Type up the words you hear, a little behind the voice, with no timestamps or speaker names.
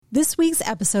This week's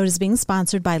episode is being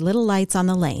sponsored by Little Lights on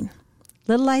the Lane.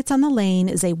 Little Lights on the Lane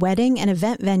is a wedding and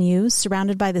event venue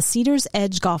surrounded by the Cedars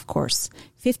Edge Golf Course,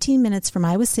 15 minutes from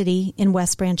Iowa City in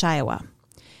West Branch, Iowa.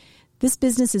 This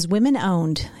business is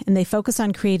women-owned, and they focus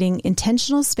on creating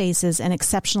intentional spaces and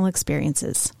exceptional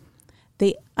experiences.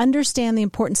 They understand the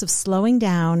importance of slowing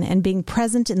down and being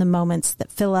present in the moments that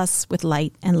fill us with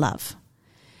light and love.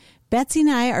 Betsy and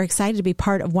I are excited to be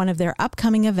part of one of their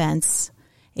upcoming events,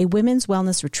 a women's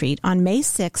wellness retreat on May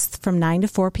 6th from 9 to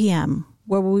 4 p.m.,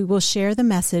 where we will share the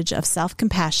message of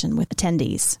self-compassion with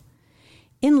attendees.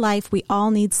 In life, we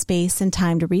all need space and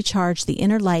time to recharge the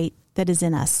inner light that is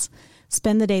in us.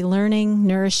 Spend the day learning,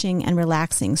 nourishing, and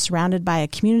relaxing, surrounded by a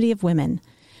community of women.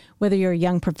 Whether you're a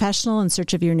young professional in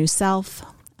search of your new self,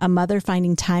 a mother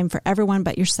finding time for everyone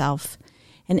but yourself,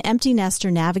 an empty nester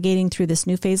navigating through this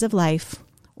new phase of life,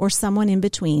 or someone in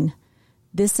between,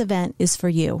 this event is for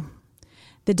you.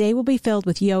 The day will be filled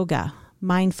with yoga,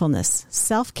 mindfulness,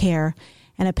 self-care,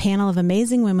 and a panel of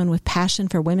amazing women with passion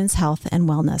for women's health and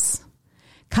wellness.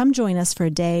 Come join us for a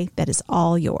day that is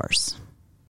all yours.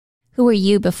 Who were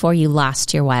you before you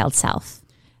lost your wild self?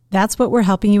 That's what we're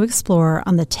helping you explore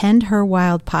on the Tend Her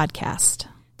Wild podcast.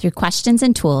 Through questions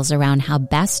and tools around how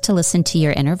best to listen to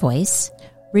your inner voice,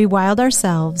 rewild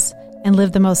ourselves, and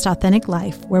live the most authentic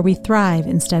life where we thrive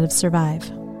instead of survive.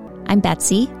 I'm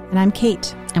Betsy. And I'm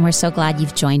Kate. And we're so glad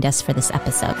you've joined us for this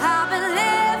episode.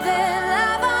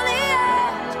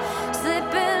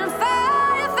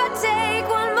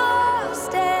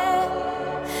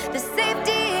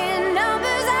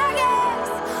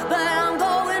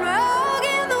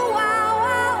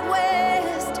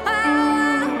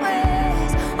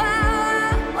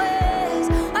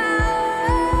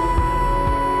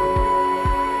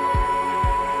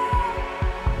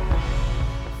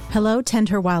 Hello, Tend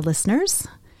Her Wild listeners.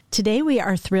 Today we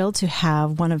are thrilled to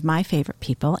have one of my favorite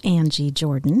people, Angie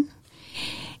Jordan,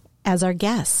 as our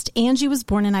guest. Angie was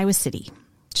born in Iowa City.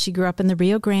 She grew up in the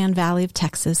Rio Grande Valley of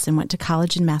Texas and went to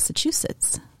college in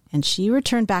Massachusetts. And she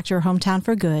returned back to her hometown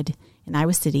for good in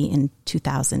Iowa City in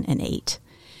 2008.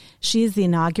 She is the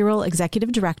inaugural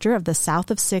executive director of the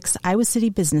South of Six Iowa City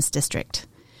Business District.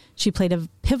 She played a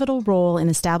pivotal role in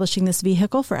establishing this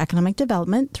vehicle for economic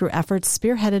development through efforts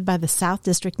spearheaded by the South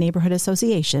District Neighborhood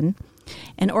Association,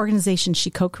 an organization she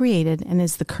co-created and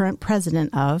is the current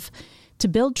president of, to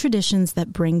build traditions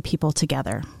that bring people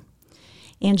together.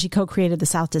 Angie co-created the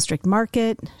South District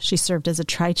Market. She served as a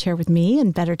tri-chair with me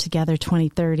in Better Together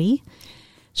 2030.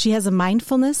 She has a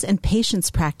mindfulness and patience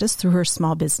practice through her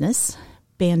small business,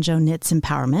 Banjo Knits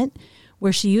Empowerment,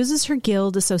 where she uses her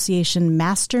Guild Association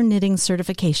Master Knitting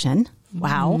Certification,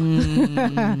 wow,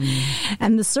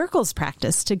 and the Circles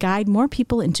practice to guide more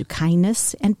people into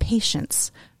kindness and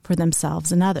patience for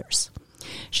themselves and others.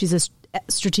 She's a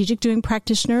strategic doing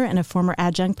practitioner and a former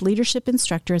adjunct leadership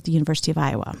instructor at the University of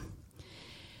Iowa.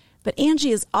 But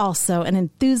Angie is also an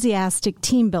enthusiastic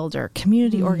team builder,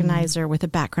 community organizer with a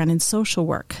background in social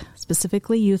work,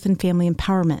 specifically youth and family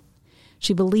empowerment.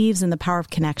 She believes in the power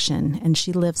of connection, and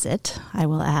she lives it, I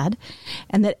will add,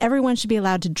 and that everyone should be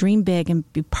allowed to dream big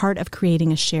and be part of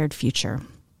creating a shared future.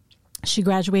 She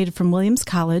graduated from Williams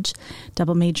College,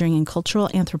 double majoring in cultural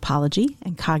anthropology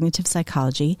and cognitive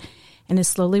psychology, and is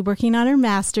slowly working on her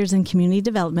master's in community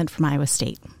development from Iowa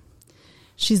State.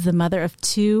 She's the mother of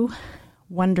two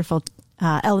wonderful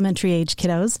elementary age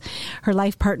kiddos. Her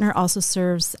life partner also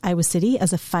serves Iowa City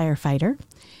as a firefighter,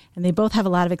 and they both have a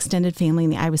lot of extended family in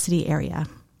the Iowa City area.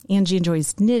 Angie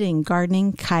enjoys knitting,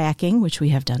 gardening, kayaking, which we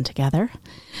have done together.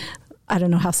 I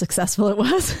don't know how successful it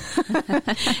was.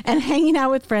 And hanging out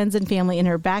with friends and family in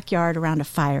her backyard around a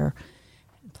fire,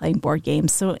 playing board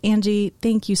games. So, Angie,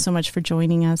 thank you so much for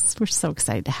joining us. We're so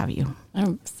excited to have you.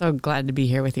 I'm so glad to be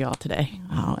here with you all today.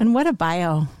 Oh, and what a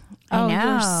bio. I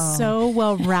know. You're so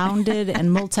well-rounded and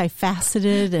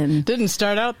multifaceted. And didn't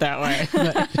start out that way.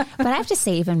 But I have to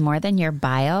say, even more than your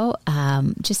bio,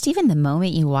 just even the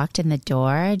moment you walked in the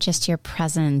door, just your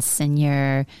presence and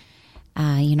your,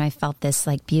 I felt this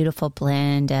like beautiful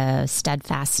blend of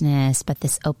steadfastness, but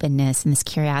this openness and this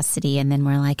curiosity. And then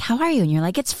we're like, how are you? And you're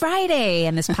like, it's Friday,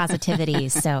 and this positivity.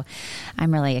 So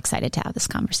I'm really excited to have this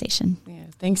conversation. Yeah,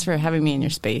 thanks for having me in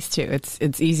your space too.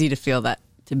 It's easy to feel that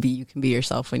you can be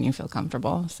yourself when you feel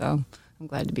comfortable. So I'm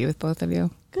glad to be with both of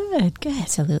you. Good.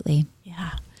 Absolutely.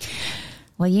 Yeah.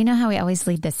 Well, you know how we always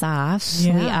lead this off.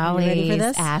 Yeah. We always ready for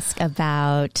this? ask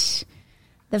about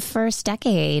the first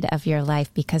decade of your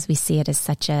life because we see it as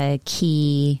such a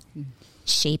key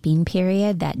shaping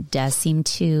period that does seem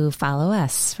to follow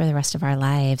us for the rest of our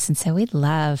lives. And so we'd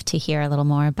love to hear a little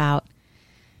more about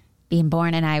being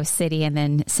born in Iowa City and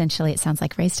then essentially it sounds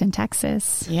like raised in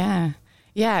Texas. Yeah.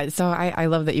 Yeah. So I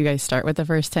love that you guys start with the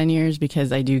first 10 years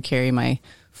because I do carry my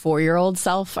 4-year-old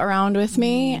self around with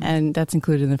me, and that's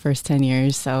included in the first 10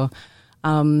 years. So,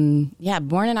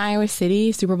 born in Iowa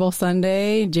City, Super Bowl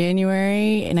Sunday,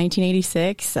 January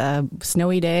 1986,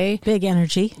 snowy day. Big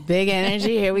energy. Big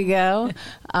energy. Here we go.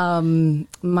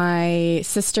 My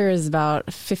sister is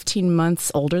about 15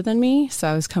 months older than me, so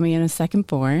I was coming in as second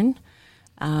born.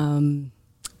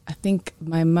 I think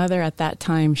my mother at that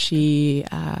time, she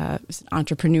was an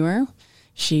entrepreneur.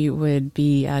 She would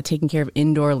be taking care of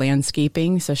indoor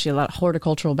landscaping. So she had a lot of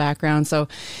horticultural background. So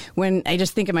when I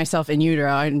just think of myself in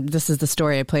utero, this is the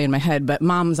story I play in my head, but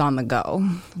mom's on the go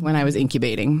when I was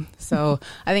incubating. So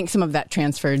I think some of that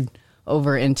transferred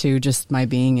over into just my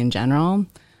being in general.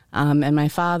 And my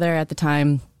father at the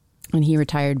time, when he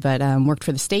retired, but worked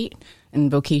for the state and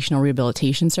vocational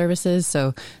rehabilitation services.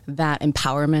 So that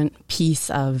empowerment piece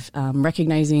of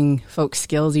recognizing folks'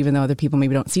 skills, even though other people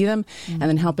maybe don't see them, and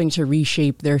then helping to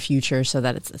reshape their future so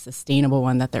that it's a sustainable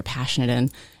one that they're passionate in.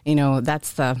 You know,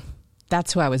 that's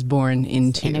who I was born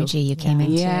into. Energy you came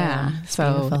into. Yeah.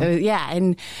 So,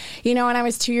 And, you know, when I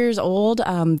was 2 years old,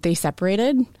 they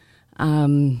separated.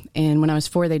 And when I was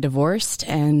 4, they divorced.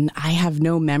 And I have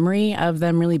no memory of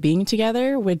them really being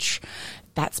together, which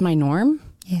that's my norm.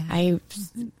 Yeah. I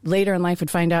later in life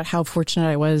would find out how fortunate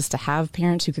I was to have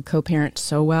parents who could co-parent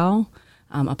so well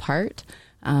apart.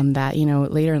 That, you know,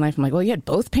 later in life, I'm like, well, you had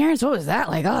both parents? What was that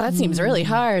like? Oh, that seems really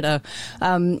hard.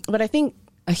 But I think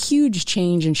a huge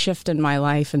change and shift in my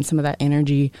life and some of that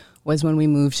energy was when we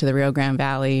moved to the Rio Grande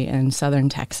Valley in southern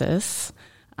Texas.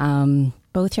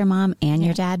 Both your mom and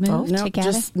your dad moved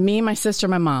together? Just me, my sister,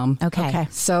 my mom. Okay.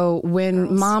 So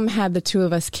when mom had the two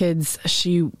of us kids,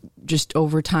 she just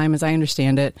over time, as I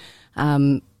understand it,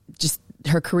 just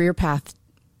her career path,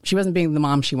 she wasn't being the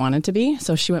mom she wanted to be.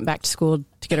 So she went back to school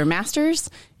to get her master's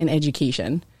in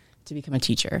education to become a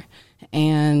teacher.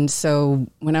 And so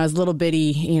when I was little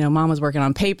bitty, you know, mom was working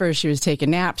on papers. She was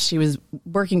taking naps. She was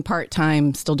working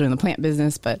part-time, still doing the plant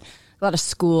business, but a lot of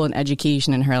school and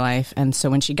education in her life. And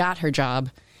so when she got her job,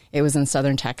 it was in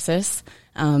southern Texas.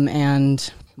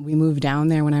 And we moved down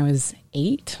there when I was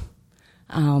 8.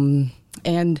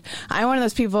 And I'm one of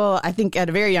those people, I think at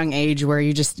a very young age, where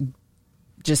you just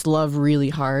love really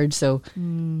hard. So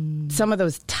some of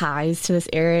those ties to this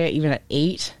area, even at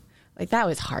 8, like that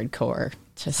was hardcore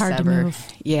to hard sever. to move.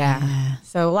 Yeah.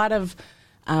 So a lot of,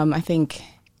 I think,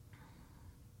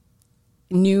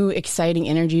 new, exciting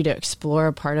energy to explore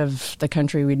a part of the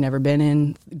country we'd never been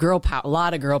in. Girl power, a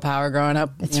lot of girl power growing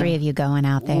up. The three of you going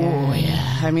out there. Oh,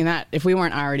 yeah. I mean, that if we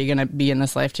weren't already going to be in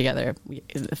this life together,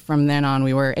 from then on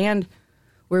we were. And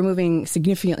we're moving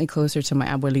significantly closer to my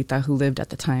abuelita, who lived at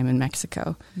the time in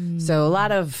Mexico. So a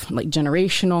lot of like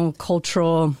generational,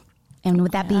 cultural. And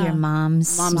would that be your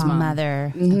mom's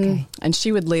mother? Okay. And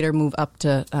she would later move up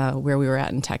to where we were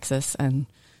at in Texas, and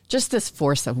just this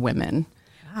force of women.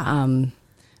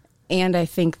 And I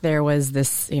think there was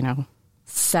this, you know,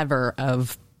 sever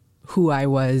of who I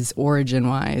was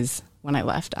origin-wise when I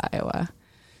left Iowa.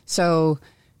 So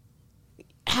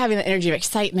having the energy of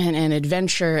excitement and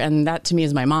adventure, and that to me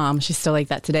is my mom. She's still like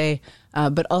that today.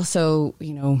 But also,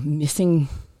 you know, missing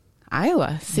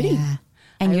Iowa City. Yeah.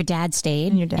 And your dad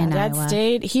stayed in Iowa.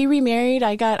 Stayed. He remarried.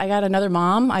 I got another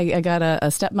mom. I got a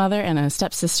stepmother and a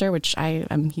stepsister, which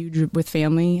I'm huge with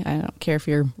family. I don't care if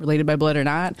you're related by blood or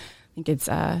not. I think it's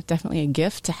definitely a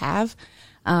gift to have.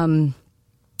 And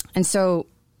so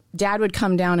Dad would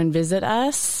come down and visit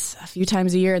us a few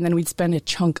times a year, and then we'd spend a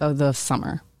chunk of the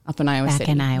summer up in Iowa City. Back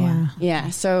in Iowa. Yeah.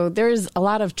 So there's a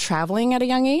lot of traveling at a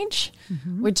young age,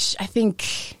 which I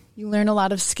think you learn a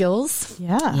lot of skills.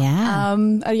 Yeah.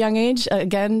 At a young age.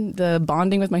 Again, the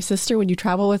bonding with my sister, when you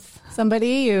travel with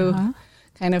somebody, you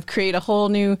kind of create a whole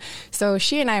new... So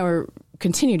she and I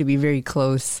continue to be very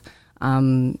close.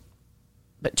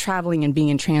 But traveling and being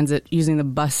in transit, using the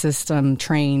bus system,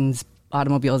 trains,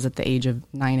 automobiles at the age of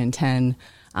 9 and 10,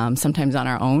 sometimes on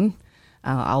our own.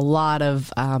 A lot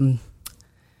of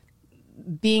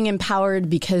being empowered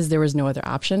because there was no other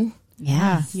option.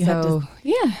 Yeah. You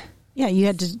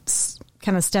had to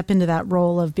kind of step into that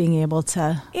role of being able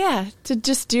to... Yeah, to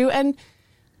just do. And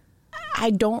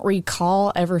I don't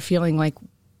recall ever feeling like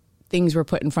things were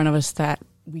put in front of us that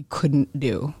we couldn't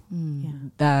do.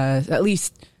 At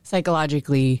least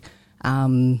psychologically,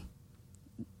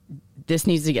 this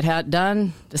needs to get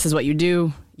done. This is what you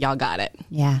do. Y'all got it.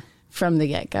 Yeah. From the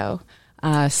get-go.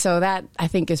 So that, I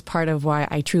think, is part of why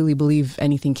I truly believe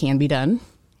anything can be done.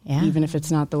 Yeah. Even if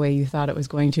it's not the way you thought it was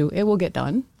going to, it will get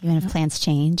done. Even if plans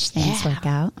change, things work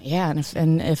out. Yeah,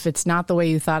 and if it's not the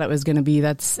way you thought it was going to be,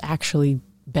 that's actually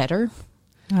better.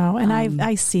 Oh, and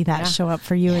I see that show up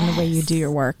for you in the way you do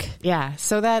your work. Yeah.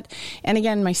 So that, and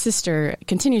again, my sister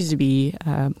continues to be,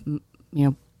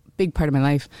 big part of my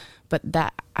life, but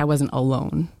that I wasn't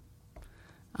alone.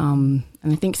 And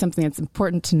I think something that's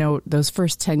important to note, those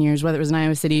first 10 years, whether it was in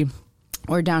Iowa City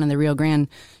or down in the Rio Grande,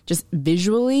 just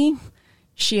visually,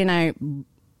 she and I,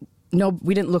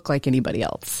 we didn't look like anybody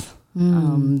else.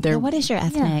 What is your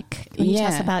ethnic? Can you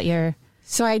tell us about your...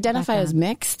 So I identify as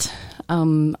mixed.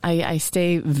 I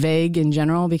stay vague in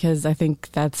general because I think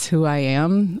that's who I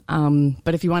am.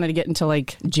 But if you wanted to get into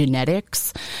like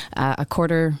genetics, a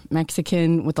quarter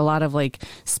Mexican with a lot of like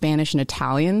Spanish and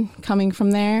Italian coming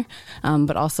from there,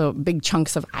 but also big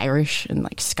chunks of Irish and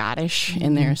like Scottish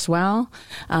in there as well.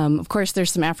 Of course,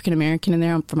 there's some African American in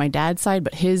there from my dad's side,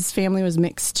 but his family was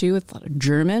mixed too with a lot of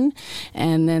German.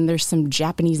 And then there's some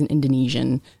Japanese and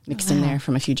Indonesian mixed in there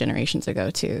from a few generations ago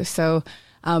too. So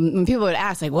when people would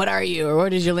ask, like, what are you or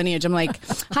what is your lineage? I'm like,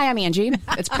 hi, I'm Angie.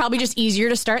 It's probably just easier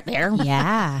to start there.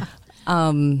 Yeah.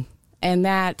 And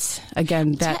that,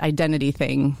 again, that identity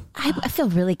thing. I feel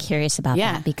really curious about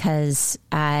that because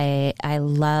I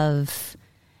love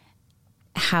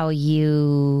how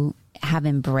you have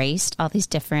embraced all these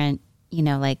different,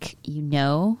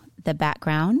 the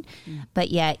background,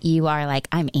 but yet you are like,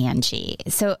 I'm Angie.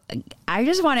 So I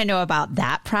just want to know about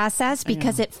that process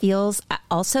because it feels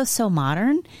also so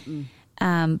modern,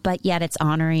 but yet it's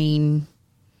honoring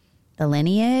the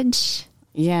lineage.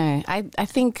 Yeah. I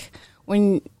think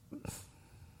when,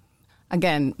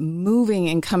 again, moving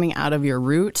and coming out of your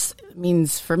roots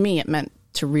means, for me, it meant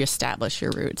to reestablish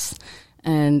your roots.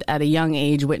 And at a young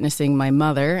age, witnessing my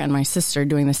mother and my sister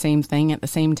doing the same thing at the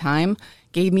same time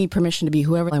gave me permission to be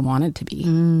whoever I wanted to be,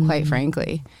 quite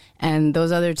frankly. And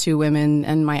those other two women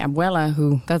and my abuela,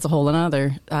 who that's a whole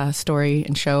another story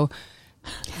and show.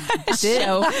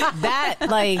 That,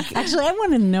 like... Actually, I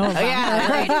want to know about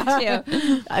that.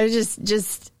 Too. I was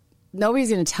just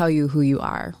nobody's going to tell you who you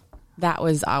are. That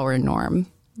was our norm.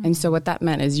 And so what that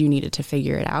meant is you needed to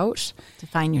figure it out.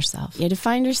 Define yourself. Yeah,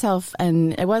 define yourself.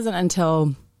 And it wasn't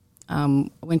until I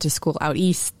went to school out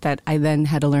east that I then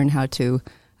had to learn how to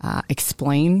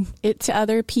explain it to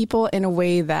other people in a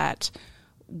way that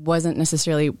wasn't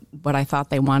necessarily what I thought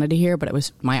they wanted to hear, but it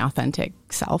was my authentic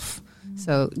self.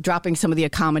 So dropping some of the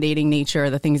accommodating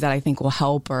nature, the things that I think will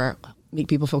help or make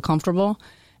people feel comfortable,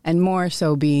 and more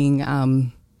so being,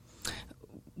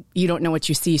 you don't know what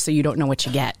you see, so you don't know what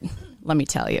you get. Let me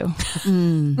tell you.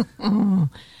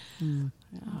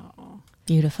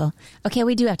 Beautiful. Okay,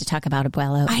 we do have to talk about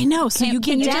Abuelo. I know. So you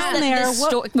get down there.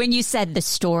 When you said the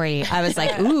story, I was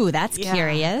like, ooh, that's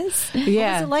curious.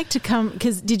 Yeah. What was it like to come?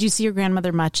 Because did you see your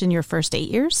grandmother much in your first 8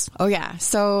 years? Oh, yeah.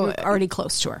 So you're already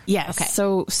close to her. Yes.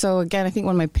 Okay. So again, I think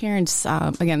when my parents,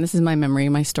 again, this is my memory,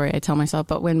 my story I tell myself,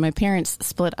 but when my parents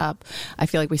split up, I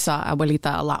feel like we saw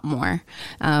Abuelita a lot more,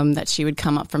 that she would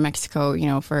come up from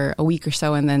Mexico, for a week or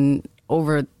so, and then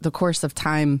over the course of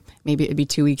time, maybe it'd be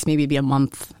 2 weeks, maybe it'd be a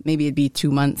month, maybe it'd be 2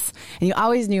 months. And you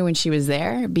always knew when she was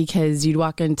there because you'd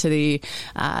walk into the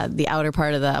outer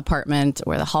part of the apartment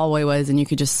where the hallway was and you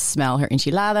could just smell her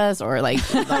enchiladas or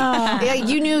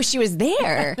you knew she was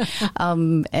there.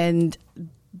 And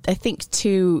I think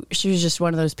too, she was just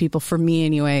one of those people, for me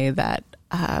anyway, that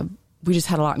we just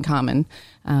had a lot in common.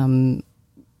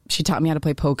 She taught me how to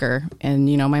play poker, and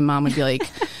my mom would be like,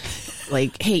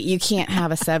 hey, you can't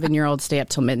have a 7-year-old stay up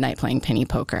till midnight playing penny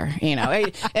poker, and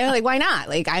why not?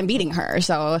 Like, I'm beating her.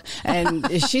 So,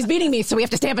 and she's beating me. So we have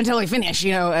to stay up until we finish,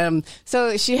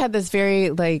 so she had this very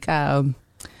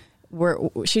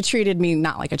she treated me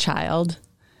not like a child.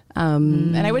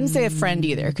 And I wouldn't say a friend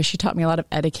either, because she taught me a lot of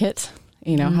etiquette,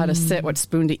 how to sit, what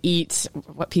spoon to eat,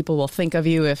 what people will think of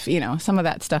you if, some of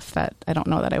that stuff that I don't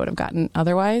know that I would have gotten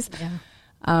otherwise.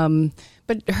 Yeah.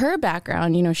 But her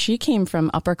background, she came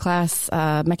from upper class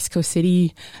Mexico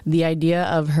City. The idea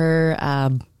of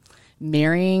her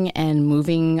marrying and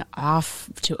moving off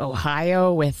to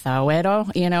Ohio with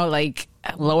Güero,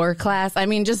 lower class. I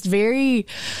mean, just very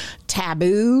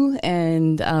taboo.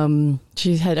 And I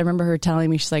remember her telling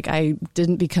me, she's like, I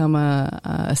didn't become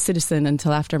a citizen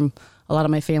until after a lot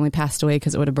of my family passed away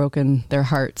because it would have broken their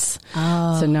hearts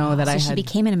to know that she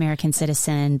became an American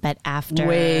citizen, but after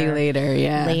way later,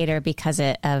 later because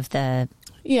of the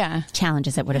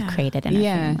challenges it would have created in her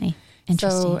family.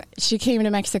 Interesting. So she came to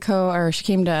Mexico, or she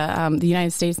came to the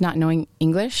United States not knowing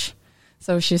English.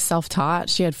 So she's self-taught.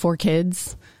 She had 4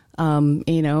 kids, in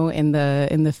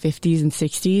the 50s and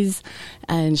 60s,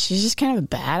 and she's just kind of a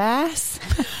badass.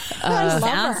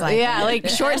 Sounds like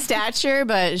short stature,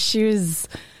 but she was.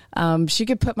 She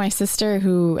could put my sister,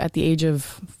 who at the age of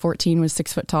 14 was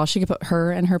 6 foot tall, she could put her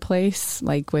in her place,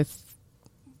 like with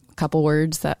couple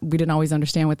words that we didn't always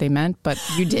understand what they meant, but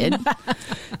you did.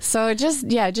 So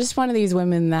just one of these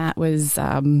women that was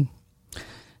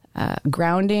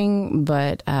grounding,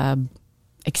 but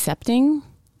accepting,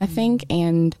 I think,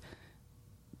 and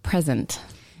present.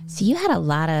 So you had a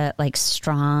lot of like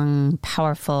strong,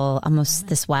 powerful, almost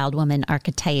this wild woman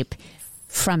archetype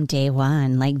from day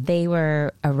one. Like they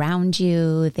were around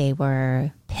you, they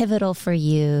were pivotal for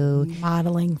you,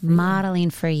 modeling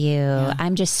for you. Yeah.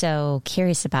 I'm just so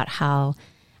curious about how,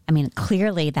 I mean,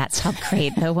 clearly that's helped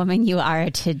create the woman you are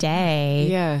today.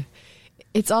 Yeah.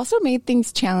 It's also made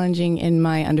things challenging in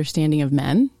my understanding of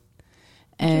men.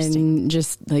 And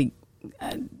just like,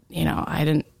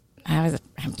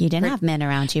 you didn't have men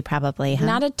around you probably, huh?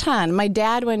 Not a ton. My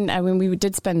dad, when we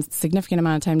did spend a significant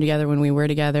amount of time together when we were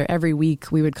together, every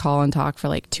week we would call and talk for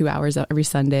like 2 hours every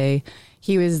Sunday.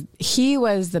 He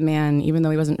was the man, even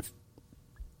though he wasn't,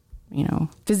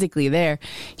 physically there.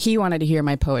 He wanted to hear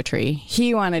my poetry.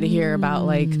 He wanted to hear about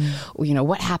like,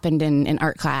 what happened in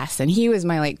art class. And he was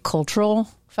my like cultural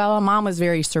fellow. Mom was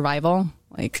very survival,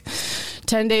 like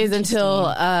 10 days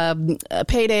until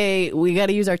payday, we got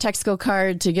to use our Texaco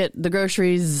card to get the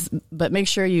groceries, but make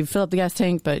sure you fill up the gas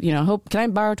tank. But, can I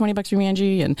borrow $20 from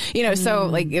Angie? And, so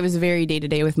like it was very day to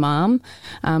day with mom.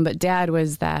 But dad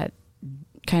was that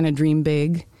kind of dream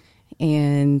big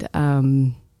and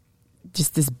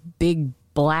just this big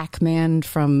black man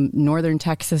from northern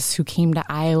Texas who came to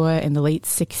Iowa in the late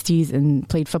 60s and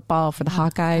played football for the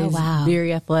Hawkeyes. Oh, wow.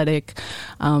 Very athletic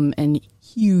and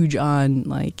huge on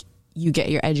like, you get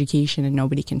your education and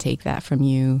nobody can take that from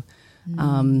you.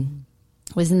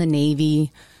 Was in the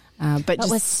Navy. But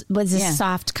was a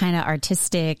soft kind of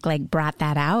artistic, like brought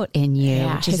that out in you,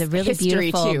 which is a really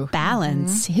beautiful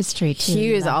balance. Mm-hmm. History too.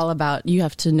 He was all about, you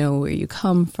have to know where you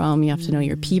come from. You have to know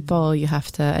your people. You have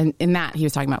to, and in that he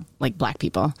was talking about like black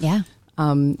people. Yeah.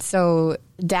 So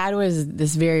dad was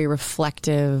this very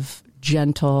reflective,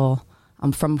 gentle,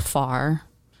 from afar.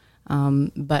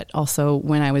 But also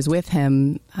when I was with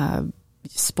him,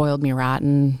 spoiled me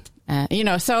rotten,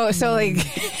 so like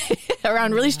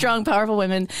around really strong, powerful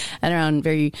women and around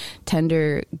very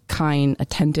tender, kind,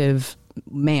 attentive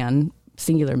man,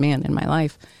 singular man in my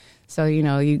life. So,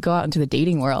 you go out into the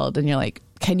dating world and you're like,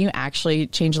 can you actually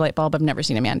change a light bulb? I've never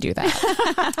seen a man do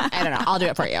that. I don't know. I'll do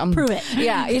it for you. Prove it.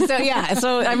 Yeah.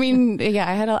 So, I mean,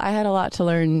 I had a lot to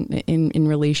learn in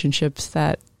relationships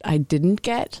that I didn't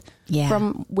get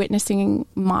from witnessing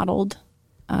modeled.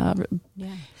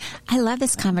 I love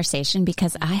this conversation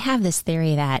because I have this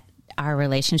theory that our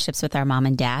relationships with our mom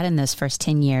and dad in those first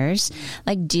 10 years,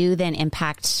 like do then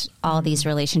impact all these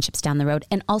relationships down the road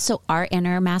and also our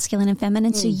inner masculine and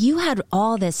feminine. So you had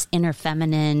all this inner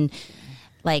feminine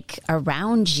like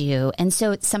around you. And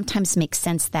so it sometimes makes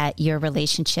sense that your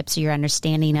relationships, your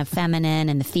understanding of feminine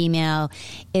and the female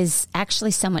is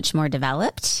actually so much more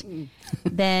developed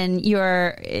than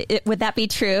would that be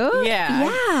true?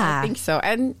 Yeah. I think so.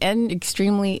 And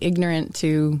extremely ignorant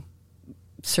to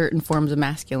certain forms of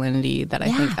masculinity that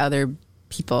I think other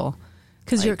people.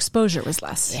 Because your exposure was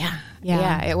less.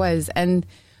 Yeah, it was. And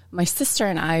my sister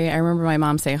and I remember my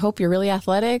mom saying, I hope you're really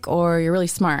athletic or you're really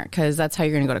smart because that's how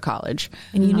you're going to go to college.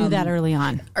 And you knew that early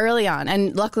on.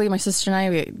 And luckily my sister and I,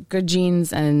 we had good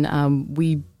genes and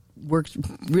we worked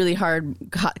really hard,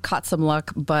 caught some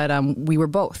luck, but we were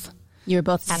both. You were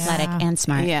both athletic and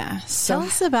smart. Yeah. So, tell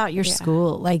us about your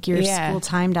school, like your school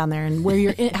time down there and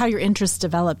where how your interests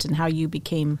developed and how you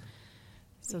became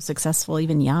so successful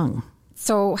even young.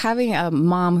 So having a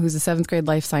mom who's a 7th grade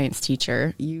life science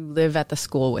teacher, you live at the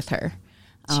school with her.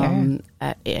 Sure.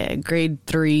 At grade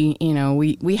 3,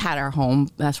 we had our home.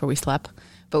 That's where we slept.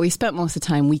 But we spent most of the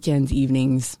time, weekends,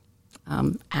 evenings,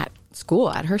 at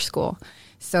school, at her school.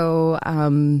 So,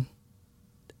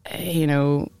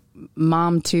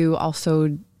 mom too,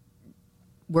 also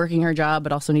working her job,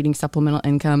 but also needing supplemental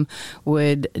income,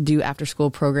 would do after school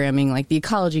programming like the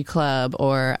ecology club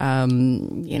or,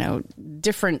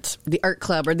 the art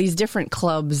club or these different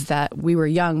clubs that we were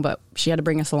young, but she had to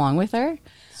bring us along with her.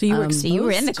 So you were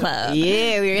in the club.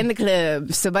 Yeah, we were in the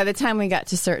club. So by the time we got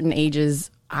to certain ages,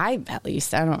 I don't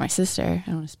know about my sister, I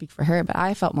don't want to speak for her, but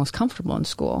I felt most comfortable in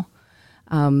school.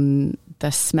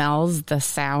 The smells, the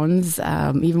sounds,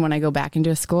 even when I go back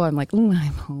into a school, I'm like, I'm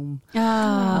home.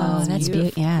 Oh, that's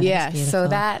beautiful. Yeah. So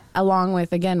that, along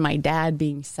with, again, my dad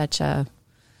being such an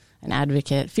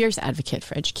advocate, fierce advocate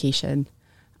for education.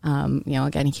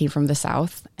 Again, he came from the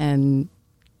South and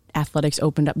athletics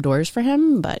opened up doors for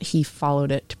him, but he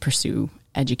followed it to pursue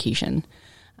education.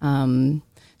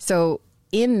 So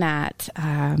in that,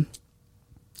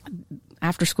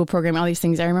 after school program, all these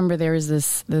things, I remember there was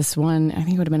this one, I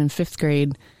think it would have been in 5th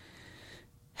grade.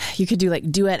 you could do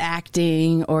like duet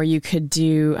acting, or you could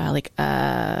do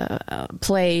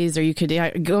plays, or you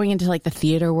could going into like the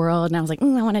theater world. And I was like, I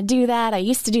want to do that. I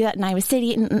used to do that in Iowa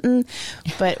City.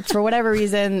 But for whatever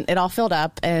reason, it all filled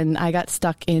up, and I got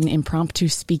stuck in impromptu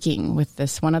speaking with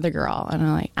this one other girl. And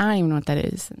I'm like, I don't even know what that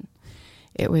is. And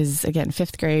it was, again,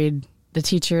 5th grade. The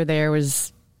teacher there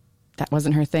that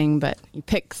wasn't her thing, but you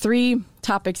pick 3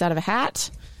 topics out of a hat.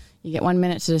 You get 1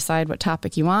 minute to decide what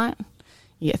topic you want.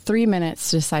 You get 3 minutes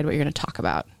to decide what you're going to talk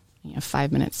about. You have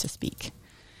 5 minutes to speak.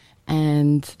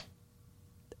 And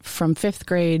from 5th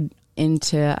grade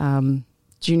into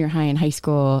junior high and high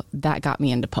school, that got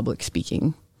me into public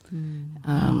speaking,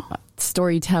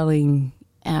 storytelling,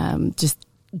 just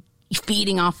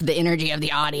feeding off the energy of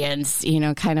the audience,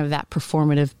 kind of that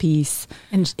performative piece.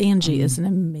 And Angie is an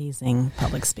amazing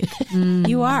public speaker.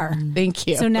 You are. Thank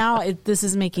you. So now this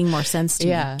is making more sense to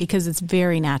me because it's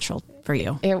very natural for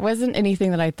you. It wasn't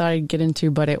anything that I thought I'd get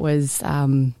into, but it was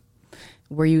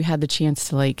where you had the chance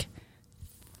to like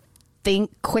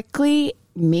think quickly,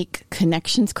 make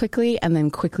connections quickly, and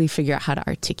then quickly figure out how to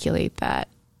articulate that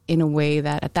in a way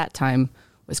that at that time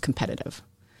was competitive.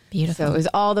 Beautiful. So it was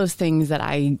all those things that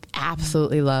I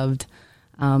absolutely loved.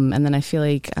 And then I feel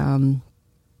like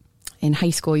in high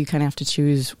school, you kind of have to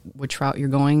choose which route you're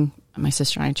going. My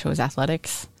sister and I chose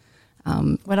athletics.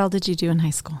 What all did you do in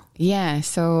high school? Yeah,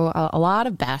 so a lot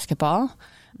of basketball,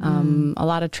 a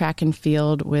lot of track and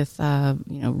field with,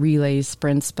 relays,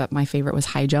 sprints, but my favorite was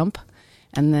high jump.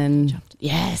 And then,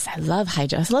 yes, I love high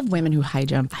jump. I love women who high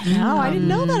jump. I know. I didn't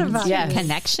know that about you.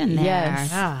 Connection there.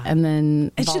 Yes. Yeah. And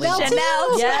then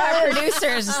Chanel, our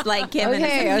producers like giving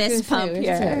us a fist pump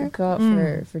here. Go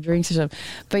out for drinks or something.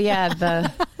 But yeah,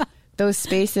 those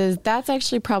spaces, that's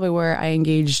actually probably where I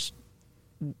engaged.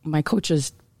 My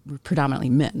coaches were predominantly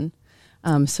men.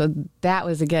 So that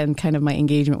was, again, kind of my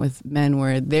engagement with men,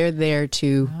 where they're there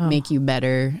to make you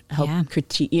better, help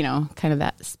critique, kind of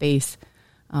that space.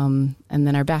 And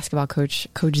then our basketball coach,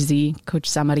 Coach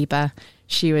Samaripa,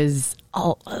 she was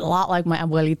a lot like my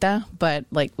abuelita, but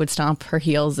like would stomp her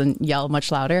heels and yell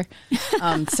much louder.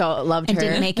 So I loved her. And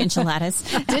didn't make enchiladas.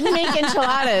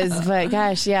 But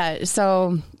gosh, yeah.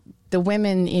 So the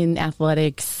women in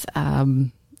athletics,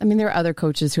 there were other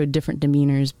coaches who had different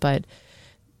demeanors, but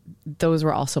those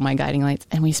were also my guiding lights.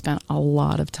 And we spent a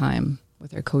lot of time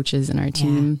with our coaches and our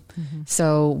team. Yeah. Mm-hmm.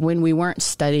 So when we weren't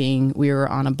studying, we were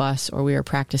on a bus or we were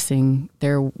practicing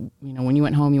there. When you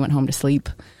went home to sleep.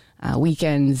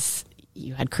 Weekends,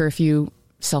 you had curfew,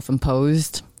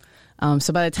 self-imposed.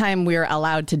 So by the time we were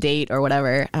allowed to date or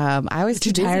whatever, I was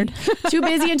too tired, too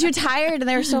busy and too tired. And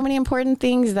there were so many important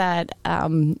things that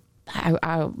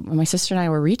my sister and I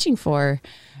were reaching for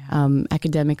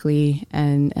academically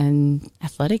and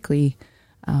athletically.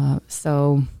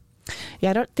 Yeah,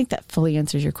 I don't think that fully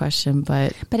answers your question,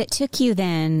 but it took you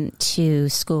then to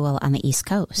school on the East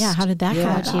Coast. Yeah, how did that go?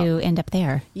 How did you end up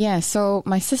there? Yeah, so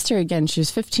my sister, again, she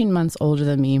was 15 months older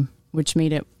than me, which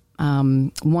made it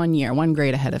 1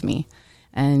 grade ahead of me.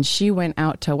 And she went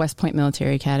out to West Point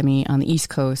Military Academy on the East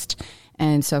Coast.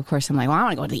 And so, of course, I'm like, well, I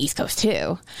want to go to the East Coast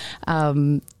too.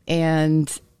 And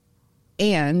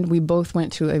we both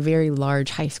went to a very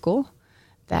large high school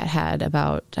that had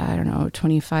about,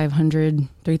 2,500,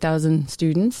 3,000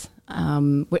 students.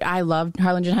 I loved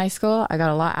Harlingen High School. I got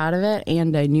a lot out of it,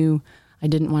 and I knew I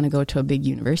didn't want to go to a big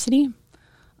university.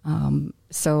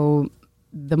 So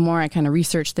the more I kind of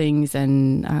researched things,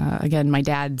 and again, my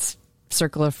dad's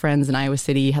circle of friends in Iowa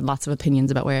City had lots of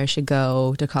opinions about where I should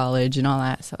go to college and all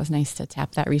that. So it was nice to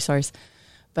tap that resource.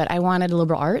 But I wanted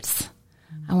liberal arts.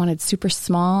 I wanted super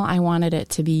small. I wanted it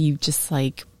to be just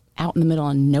like out in the middle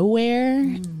of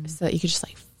nowhere so that you could just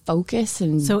like focus.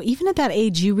 And so even at that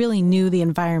age, you really knew the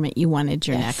environment you wanted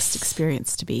your next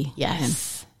experience to be.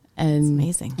 Yes. And it's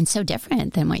amazing. And so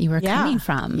different than what you were coming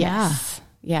from. Yes.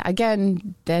 Yeah.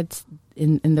 Again, that's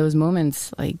in those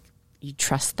moments, like you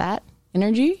trust that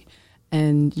energy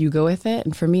and you go with it.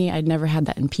 And for me, I'd never had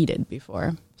that impeded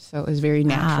before. So it was very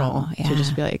natural to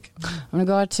just be like, I'm going to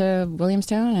go out to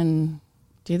Williamstown and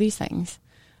do these things.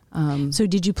 So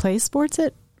did you play sports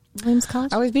at Williams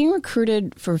College? I was being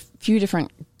recruited for a few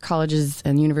different colleges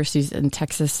and universities in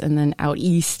Texas and then out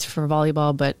east for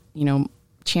volleyball, but,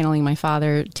 channeling my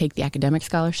father, take the academic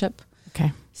scholarship.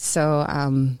 Okay. So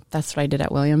that's what I did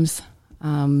at Williams.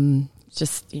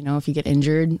 Just, if you get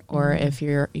injured or if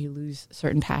you lose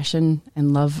certain passion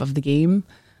and love of the game,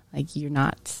 like you're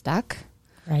not stuck.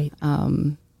 Right.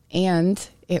 And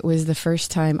it was the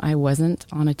first time I wasn't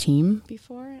on a team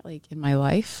before, like in my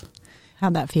life.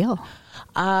 How'd that feel?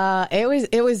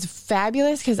 It was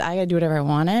fabulous because I got to do whatever I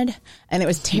wanted, and it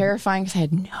was terrifying because I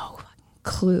had no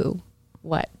clue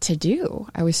what to do.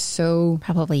 I was so...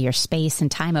 Probably your space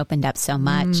and time opened up so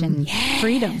much and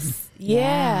freedom.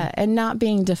 Yeah. And not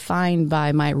being defined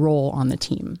by my role on the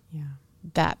team. Yeah.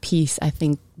 That piece, I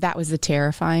think that was the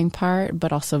terrifying part,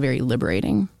 but also very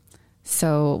liberating.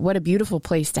 So what a beautiful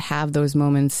place to have those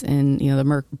moments in,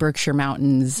 the Berkshire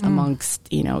Mountains amongst,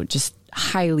 just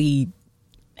highly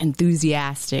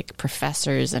enthusiastic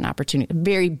professors and opportunity,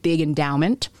 very big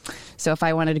endowment. So if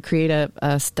I wanted to create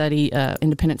a study,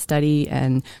 independent study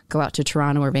and go out to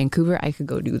Toronto or Vancouver, I could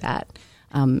go do that.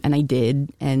 And I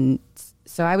did. And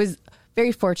so I was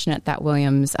very fortunate that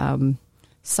Williams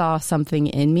saw something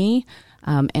in me.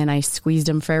 And I squeezed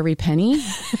him for every penny.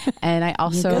 And I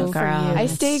also, I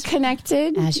stayed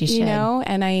connected, as you should,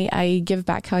 and I give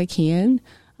back how I can.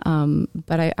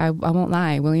 But I won't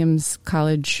lie. Williams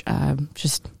College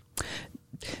just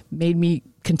made me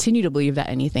continue to believe that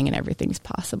anything and everything's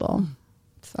possible.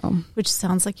 So, which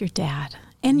sounds like your dad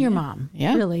and your mom,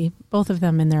 yeah, really, both of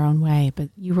them in their own way. But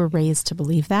you were raised to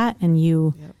believe that, and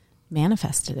you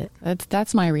manifested it.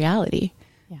 That's my reality.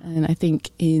 Yeah. And I think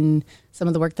in some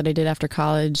of the work that I did after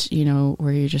college,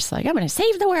 where you're just like, I'm going to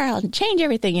save the world and change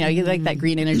everything, you like that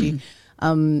green energy.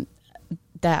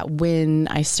 That when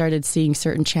I started seeing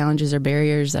certain challenges or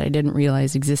barriers that I didn't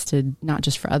realize existed, not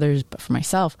just for others, but for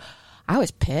myself, I was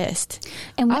pissed.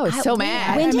 And I was so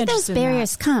mad. When did those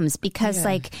barriers come? Because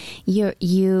you're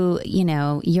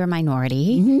a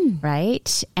minority,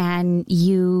 right? And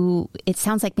it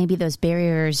sounds like maybe those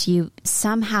barriers, you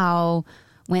somehow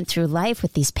went through life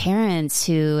with these parents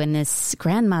and this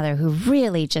grandmother who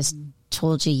really just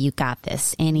told you got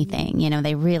this, anything,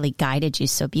 they really guided you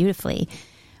so beautifully.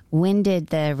 When did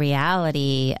the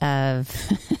reality of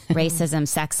racism,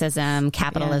 sexism,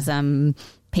 capitalism,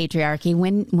 patriarchy,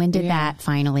 when did that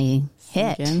finally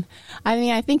hit?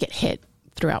 I think it hit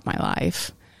throughout my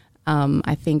life.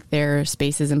 I think there are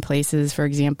spaces and places, for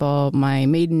example, my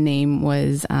maiden name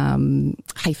was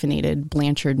hyphenated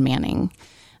Blanchard Manning.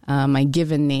 My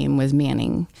given name was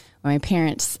Manning. When my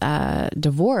parents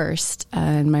divorced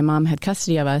and my mom had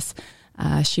custody of us,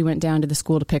 she went down to the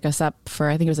school to pick us up for,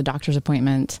 I think it was a doctor's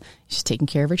appointment. She's taking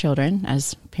care of her children,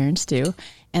 as parents do.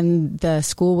 And the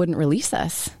school wouldn't release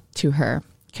us to her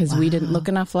because we didn't look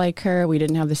enough like her. We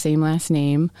didn't have the same last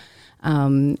name.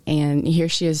 And here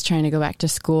she is trying to go back to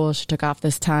school. She took off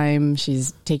this time.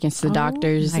 She's taking us to the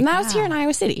doctors. And that was here in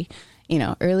Iowa City,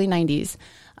 early 90s.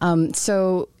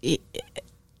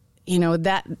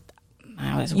 That...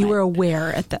 You were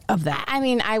aware of that. I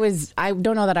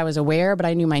don't know that I was aware, but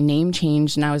I knew my name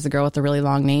changed and I was the girl with the really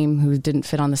long name who didn't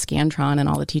fit on the Scantron and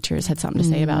all the teachers had something to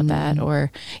say about that.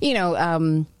 Or,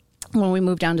 when we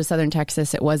moved down to Southern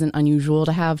Texas, it wasn't unusual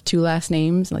to have two last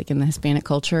names. Like in the Hispanic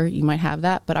culture, you might have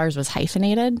that, but ours was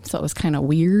hyphenated. So it was kind of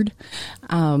weird.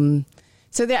 The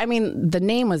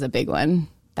name was a big one.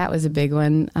 That was a big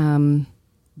one.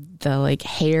 The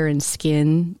hair and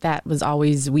skin, that was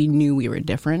always, we knew we were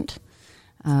different.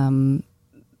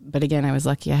 But again, I was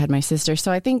lucky I had my sister.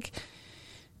 So I think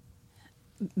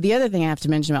the other thing I have to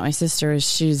mention about my sister is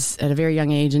she's at a very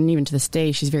young age, and even to this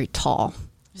day, she's very tall.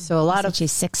 So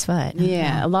she's 6 foot.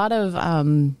 Yeah. A lot of,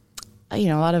 a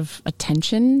lot of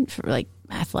attention for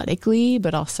athletically,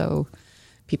 but also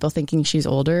people thinking she's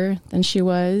older than she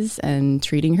was and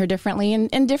treating her differently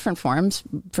in different forms,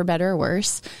 for better or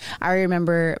worse. I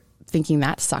remember thinking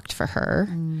that sucked for her.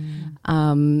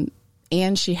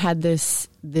 And she had this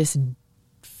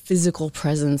physical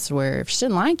presence where if she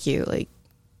didn't like you,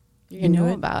 you're going to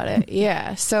know about it.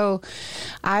 Yeah. So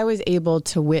I was able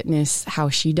to witness how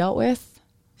she dealt with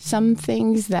some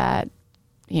things that,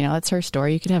 that's her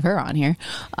story. You could have her on here.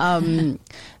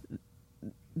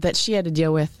 That she had to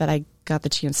deal with that I got the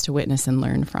chance to witness and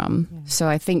learn from. Yeah. So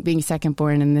I think being second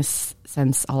born in this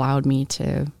sense allowed me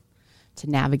to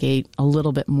navigate a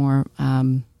little bit more.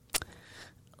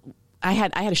 I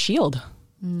had a shield.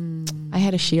 I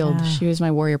had a shield. Yeah. She was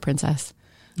my warrior princess.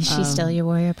 Is she still your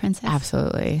warrior princess?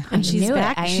 Absolutely. And she's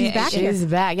back. She's back. She's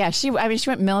back. Yeah. She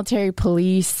went military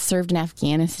police, served in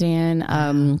Afghanistan.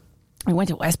 I went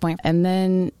to West Point and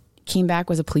then came back,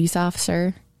 was a police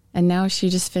officer. And now she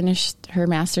just finished her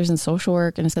master's in social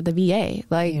work and is at the VA.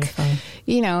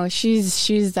 Beautiful.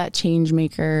 She's that change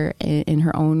maker in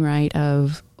her own right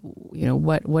of,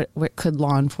 what could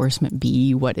law enforcement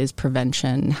be? What is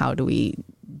prevention? How do we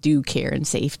do care and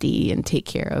safety and take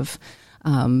care of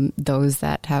those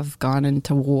that have gone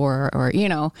into war or.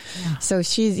 So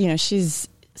she's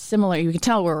similar. You can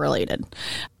tell we're related.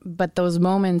 But those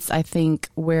moments, I think,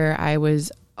 where I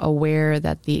was aware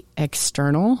that the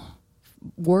external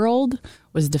world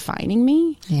was defining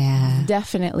me. Yeah.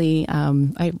 Definitely.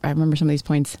 I remember some of these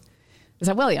points. It was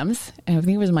at Williams, and I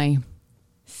think it was my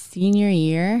senior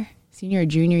or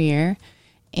junior year.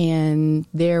 And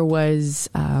there was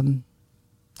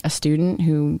a student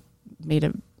who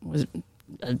was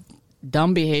a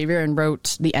dumb behavior and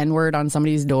wrote the N-word on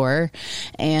somebody's door.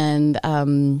 And,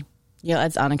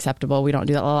 that's unacceptable. We don't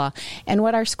do that. Blah, blah. And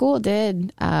what our school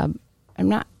did, I'm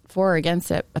not for or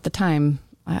against it at the time.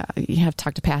 You have to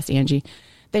talk to past Angie.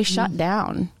 They shut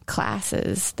down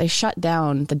classes. They shut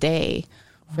down the day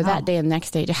for that day and the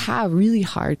next day to have really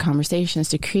hard conversations,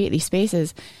 to create these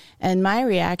spaces. And my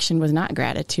reaction was not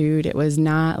gratitude. It was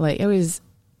not like,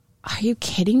 are you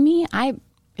kidding me? I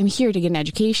am here to get an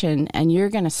education and you're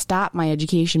going to stop my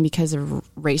education because of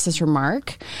racist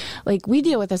remark. Like, we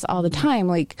deal with this all the time.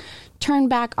 Like, turn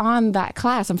back on that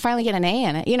class. I'm finally getting an A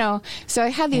in it, So I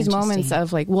had these moments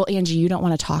of like, well, Angie, you don't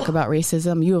want to talk about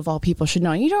racism. You of all people should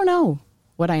know. You don't know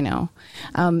what I know.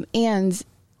 And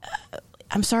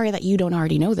I'm sorry that you don't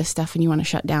already know this stuff and you want to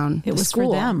shut down It was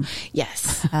school. for them.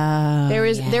 Yes.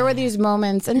 There were these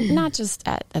moments, and not just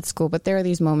at school, but there were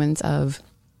these moments of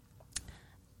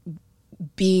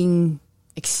being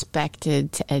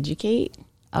expected to educate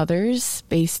others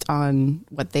based on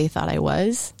what they thought I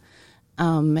was,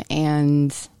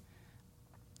 and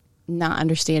not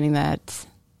understanding that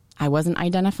I wasn't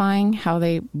identifying how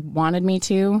they wanted me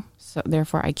to, so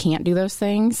therefore I can't do those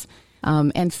things,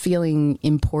 and feeling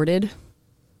imported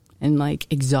and like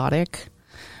exotic.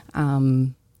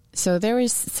 So there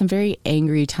was some very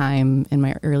angry time in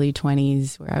my early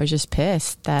 20s where I was just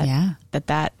pissed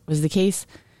that was the case.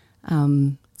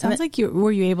 Sounds like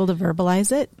were you able to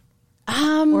verbalize it?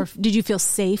 Or did you feel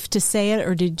safe to say it,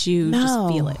 or did you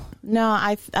just feel it? No,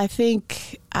 I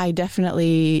think I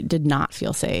definitely did not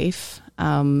feel safe.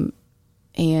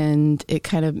 And it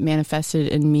kind of manifested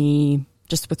in me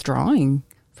just withdrawing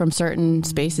from certain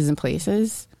spaces and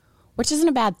places, which isn't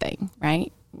a bad thing,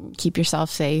 right? Keep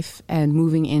yourself safe, and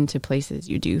moving into places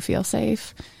you do feel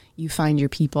safe. You find your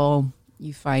people,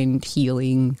 you find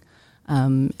healing.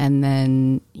 And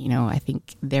then, I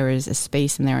think there is a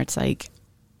space in there. It's like,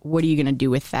 what are you going to do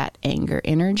with that anger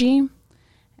energy?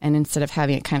 And instead of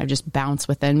having it kind of just bounce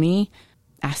within me,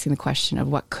 asking the question of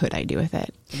what could I do with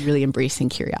it? Really embracing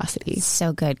curiosity.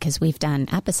 So good, because we've done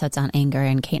episodes on anger,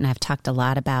 and Kate and I have talked a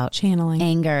lot about channeling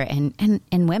anger, and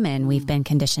women, we've been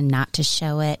conditioned not to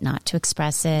show it, not to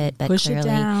express it, but push clearly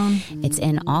it down. It's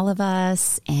in all of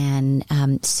us. And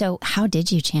so how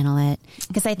did you channel it?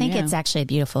 Because I think it's actually a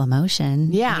beautiful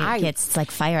emotion. Yeah. It's like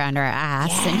fire under our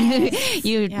ass, and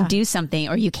you do something,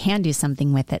 or you can do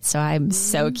something with it. So I'm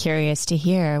so curious to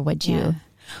hear what you...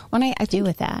 When I do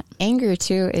with that. Anger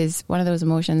too is one of those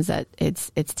emotions that it's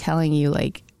telling you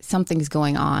like something's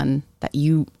going on that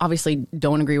you obviously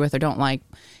don't agree with or don't like,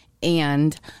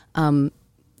 and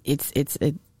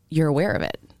you're aware of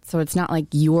it. So it's not like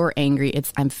you're angry;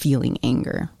 it's I'm feeling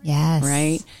anger. Yes,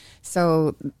 right.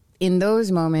 So in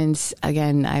those moments,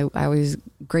 again, I was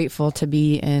grateful to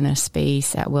be in a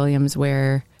space at Williams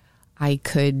where I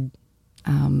could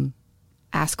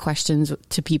ask questions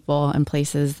to people and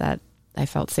places that I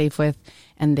felt safe with,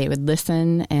 and they would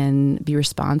listen and be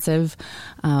responsive.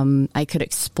 I could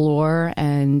explore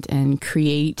and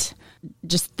create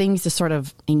just things to sort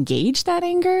of engage that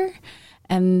anger.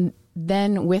 And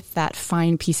then with that,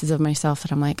 find pieces of myself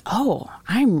that I'm like, oh,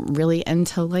 I'm really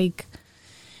into like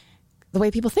the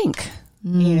way people think,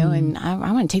 and I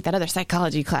want to take that other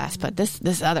psychology class, but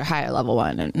this other higher level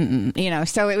one, and,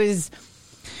 so it was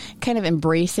kind of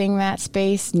embracing that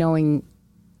space, knowing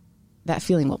that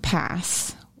feeling will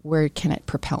pass. Where can it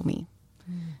propel me?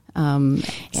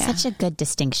 Such a good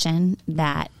distinction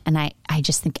that, and I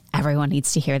just think everyone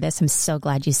needs to hear this. I'm so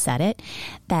glad you said it,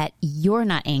 that you're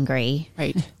not angry.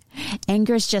 Right.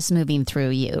 Anger is just moving through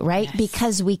you, right? Yes.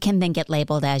 Because we can then get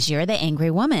labeled as you're the angry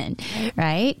woman,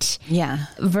 right? Yeah.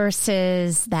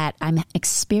 Versus that I'm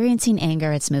experiencing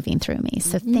anger, it's moving through me.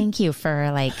 So thank you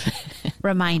for like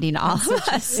reminding all of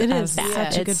us. It is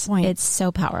such a good point. It's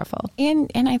so powerful. And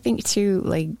I think too,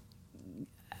 like,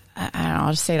 I don't know,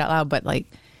 I'll just say it out loud, but like,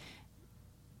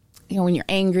 when you're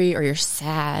angry or you're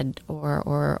sad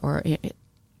or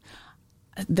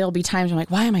there'll be times I'm like,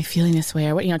 why am I feeling this way?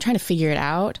 Or what, trying to figure it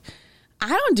out. I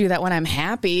don't do that when I'm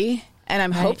happy and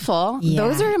I'm hopeful. Yeah.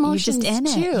 Those are emotions You're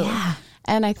just in too. it. Yeah.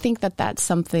 And I think that that's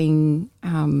something,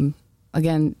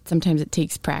 again, sometimes it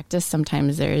takes practice.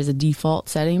 Sometimes there is a default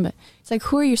setting, but it's like,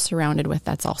 who are you surrounded with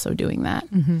that's also doing that?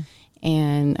 Mm-hmm.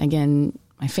 And again,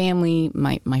 my family,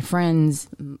 my friends,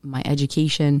 my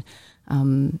education,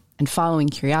 and following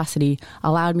curiosity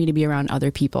allowed me to be around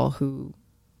other people who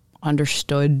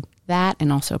understood that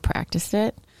and also practiced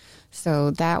it.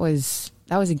 So that was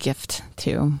a gift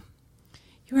too.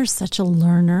 You are such a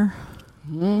learner.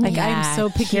 Like I'm so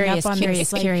picking up on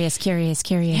this. Like, curious.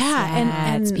 Yeah,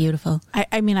 and it's beautiful.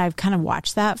 I mean, I've kind of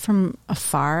watched that from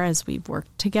afar as we've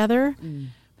worked together.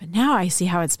 But now I see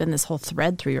how it's been this whole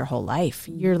thread through your whole life.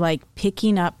 You're like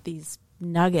picking up these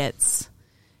nuggets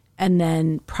and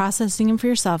then processing them for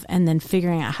yourself and then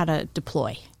figuring out how to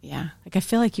deploy. Yeah. Like I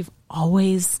feel like you've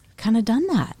always kind of done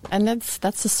that. And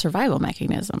that's a survival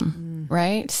mechanism,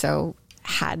 right? So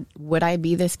would I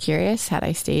be this curious had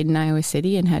I stayed in Iowa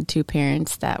City and had two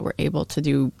parents that were able to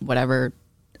do whatever,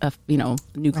 nuclear,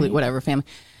 Right. whatever family?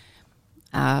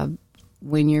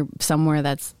 When you're somewhere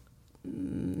that's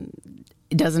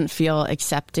it doesn't feel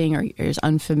accepting or is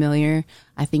unfamiliar,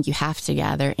 I think you have to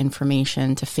gather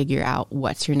information to figure out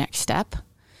what's your next step.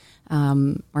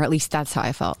 Or at least that's how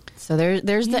I felt. So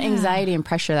there's the anxiety and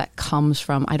pressure that comes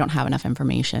from I don't have enough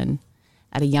information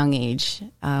at a young age,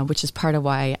 which is part of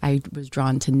why I was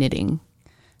drawn to knitting.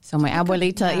 So my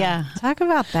abuelita, Talk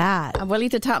about that.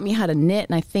 abuelita taught me how to knit,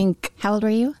 and I think How old were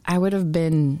you? I would have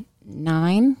been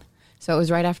 9. So it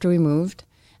was right after we moved.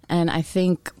 And I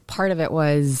think part of it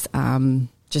was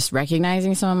just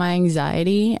recognizing some of my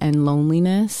anxiety and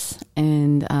loneliness.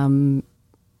 And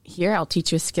here, I'll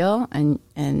teach you a skill, and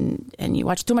you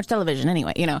watch too much television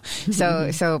anyway,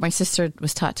 So my sister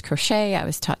was taught to crochet. I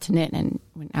was taught to knit. And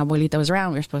when abuelita was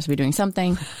around, we were supposed to be doing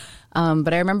something.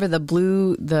 But I remember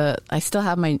I still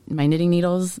have my knitting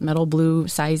needles, metal blue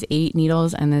size 8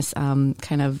 needles, and this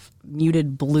kind of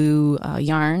muted blue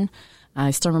yarn.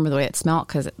 I still remember the way it smelled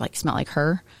because it smelled like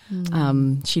her.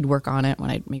 She'd work on it when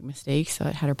I'd make mistakes, so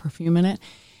it had her perfume in it.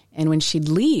 And when she'd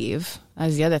leave, that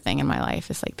was the other thing in my life.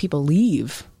 It's like people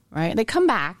leave, right? They come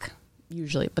back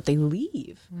usually, but they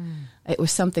leave. It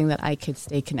was something that I could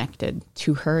stay connected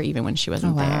to her even when she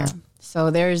wasn't there.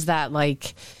 So there's that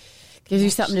gives you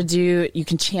something to do. You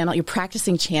can channel. You're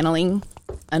practicing channeling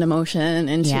an emotion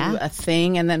into a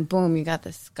thing, and then boom, you got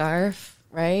the scarf,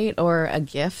 right, or a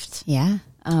gift. Yeah.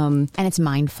 And it's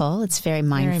mindful. It's very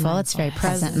mindful. It's very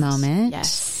present moment.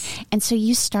 Yes. And so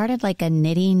you started like a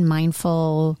knitting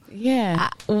mindful.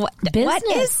 Yeah. What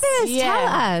is this? Yeah. Tell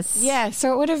us. Yeah.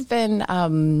 So it would have been,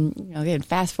 again,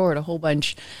 fast forward a whole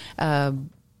bunch. Young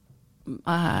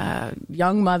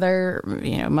mother,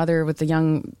 mother with a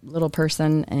young little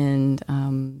person,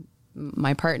 and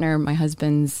my partner, my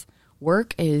husband's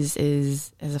work is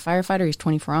as a firefighter. He's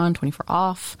 24 on, 24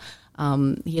 off.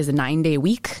 He has a 9-day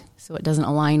week, so it doesn't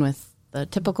align with the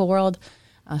typical world.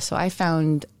 So I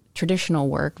found traditional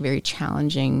work very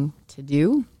challenging to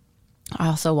do. I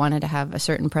also wanted to have a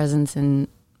certain presence in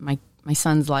my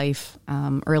son's life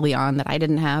early on that I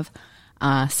didn't have.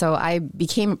 So I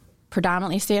became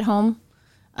predominantly stay-at-home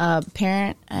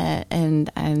parent,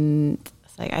 and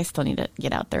it's like I still need to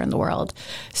get out there in the world.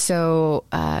 So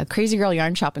Crazy Girl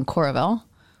Yarn Shop in Coralville.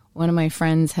 One of my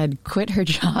friends had quit her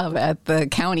job at the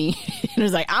county and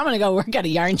was like, I'm going to go work at a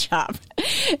yarn shop.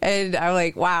 And I'm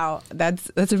like, wow, that's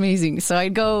amazing. So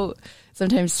I'd go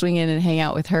sometimes swing in and hang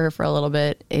out with her for a little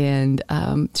bit. And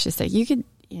she's like, you could,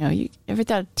 you ever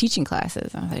thought of teaching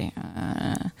classes? I was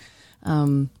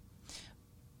like,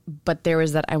 but there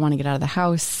was that I want to get out of the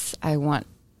house. I want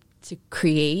to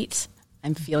create.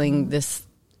 I'm feeling this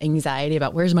anxiety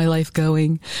about where's my life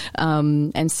going.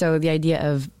 And so the idea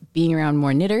of being around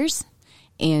more knitters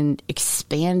and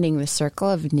expanding the circle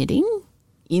of knitting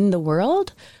in the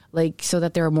world, so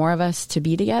that there are more of us to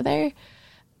be together,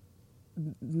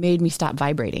 made me stop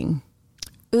vibrating.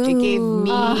 Ooh. It gave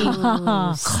me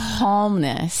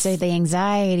calmness. So the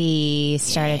anxiety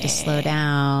started to slow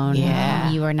down. Yeah.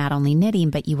 You were not only knitting,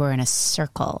 but you were in a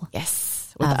circle.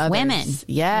 Yes. Of others. Women.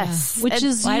 Yes. Yeah. Which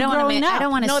is I don't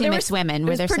want to assume there it's women.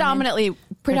 Were there predominantly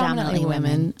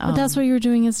women. But that's what you were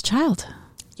doing as a child.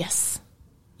 Yes.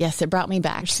 Yes, it brought me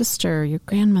back. Your sister, your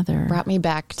grandmother. Brought me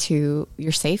back to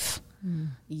you're safe,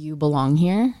 you belong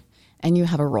here, and you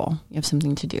have a role. You have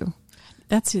something to do.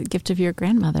 That's the gift of your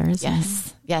grandmother, isn't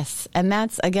it? Yes. And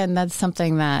that's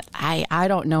something that I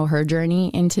don't know her journey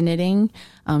into knitting.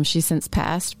 She's since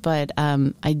passed, but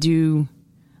I do.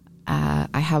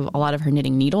 I have a lot of her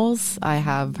knitting needles. I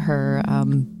have her,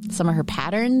 some of her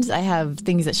patterns. I have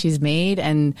things that she's made,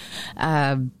 and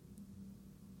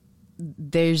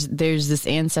there's this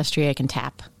ancestry I can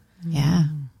tap. Yeah.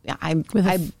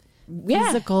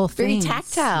 Physical very things.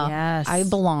 tactile. Yes. I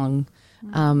belong,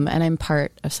 and I'm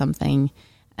part of something.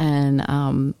 And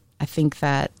I think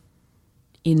that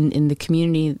in the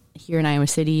community here in Iowa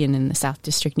City and in the South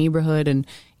District neighborhood, and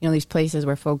these places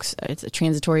where folks, it's a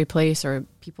transitory place, or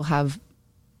people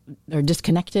are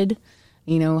disconnected.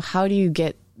 How do you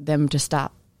get them to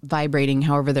stop vibrating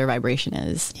however their vibration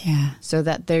is? Yeah. So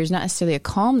that there's not necessarily a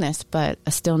calmness, but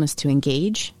a stillness to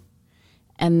engage.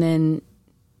 And then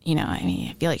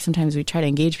I feel like sometimes we try to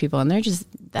engage people and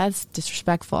that's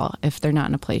disrespectful if they're not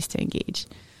in a place to engage.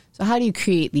 So how do you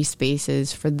create these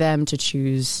spaces for them to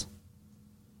choose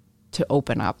to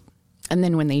open up? And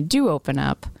then when they do open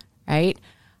up, right,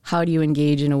 how do you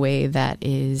engage in a way that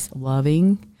is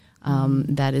loving,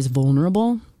 that is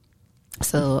vulnerable?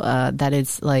 So that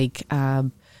it's like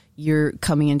you're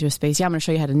coming into a space, I'm going to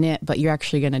show you how to knit, but you're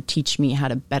actually going to teach me how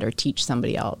to better teach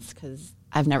somebody else because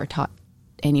I've never taught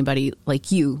anybody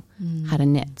like you how to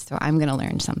knit. So I'm going to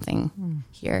learn something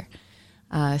here.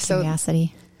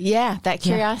 Curiosity. Yeah, that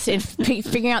curiosity and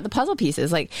figuring out the puzzle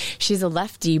pieces. Like she's a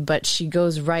lefty, but she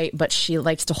goes right, but she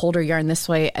likes to hold her yarn this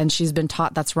way and she's been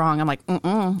taught that's wrong. I'm like,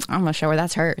 I'm going to show her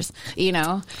that's hers,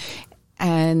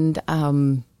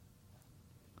 and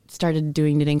started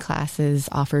doing knitting classes,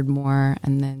 offered more,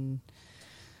 and then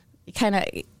kind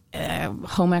of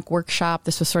home ec workshop.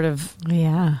 This was sort of,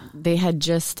 they had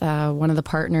just, one of the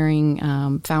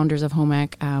partnering founders of home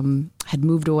ec had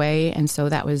moved away. And so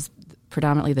that was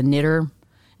predominantly the knitter.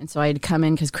 And so I'd come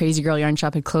in because Crazy Girl Yarn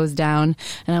Shop had closed down.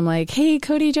 And I'm like, hey,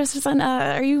 Cody Josephson,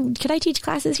 could I teach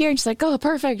classes here? And she's like, oh,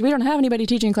 perfect. We don't have anybody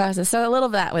teaching classes. So a little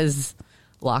of that was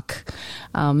luck.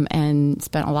 And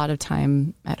spent a lot of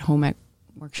time at home ec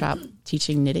workshop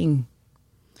teaching knitting.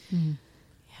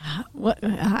 Yeah.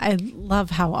 I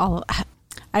love how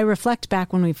I reflect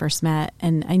back when we first met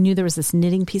and I knew there was this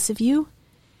knitting piece of you.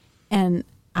 And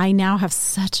I now have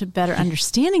such a better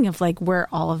understanding of like where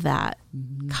all of that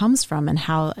comes from and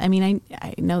how,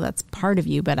 I know that's part of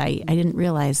you, but I didn't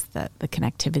realize that the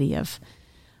connectivity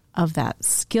of that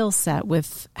skill set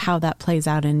with how that plays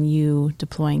out in you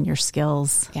deploying your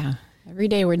skills. Yeah. Every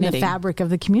day we're knitting. The fabric of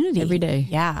the community. Every day.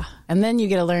 Yeah. And then you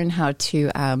get to learn how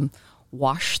to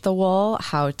wash the wool,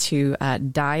 how to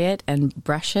dye it and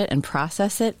brush it and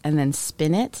process it and then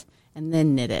spin it and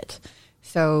then knit it.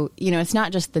 So, it's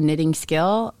not just the knitting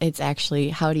skill. It's actually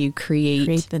how do you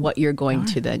create what you're going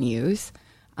to then use.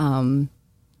 And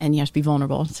you have to be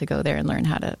vulnerable to go there and learn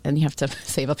how to, and you have to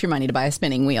save up your money to buy a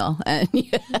spinning wheel.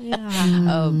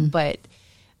 And, but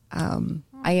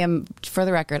I am, for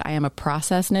the record, I am a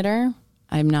process knitter.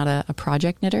 I'm not a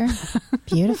project knitter.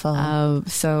 Beautiful.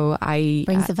 So I...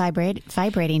 Brings the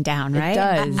vibrating down, right? It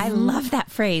does. I love that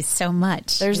phrase so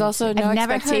much. There's also no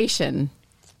expectation.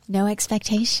 No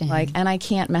expectation. And I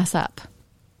can't mess up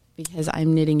because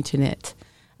I'm knitting to knit.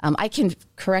 I can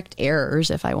correct errors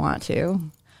if I want to.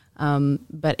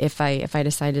 But if I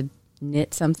decide to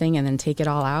knit something and then take it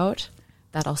all out,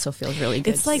 that also feels really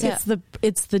good. It's like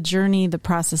it's the journey, the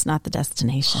process, not the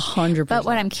destination. 100%. But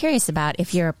what I'm curious about,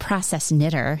 if you're a process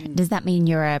knitter, does that mean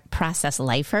you're a process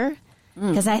lifer?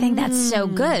 Because I think that's so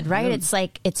good, right? It's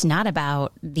like, it's not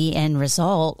about the end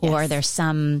result or there's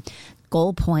some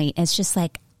goal point. It's just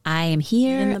like, I am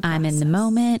here, I'm in the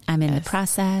moment, I'm in the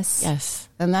process. Yes.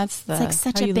 And that's it's like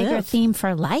such a bigger theme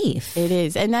for life. It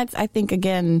is. And that's, I think,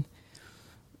 again,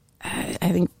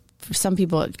 I think for some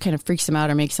people it kind of freaks them out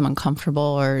or makes them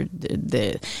uncomfortable but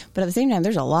at the same time,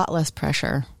 there's a lot less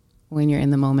pressure when you're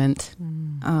in the moment,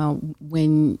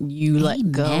 when you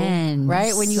let go,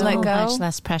 right? When you let go. So much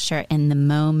less pressure in the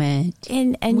moment.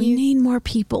 And we need more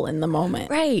people in the moment.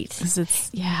 Right.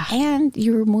 It's, and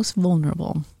you're most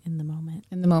vulnerable in the moment.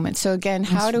 In the moment. So again,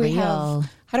 how do we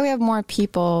have more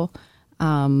people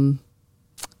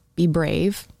be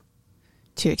brave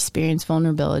to experience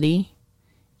vulnerability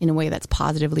in a way that's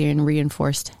positively and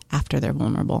reinforced after they're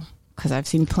vulnerable? Because I've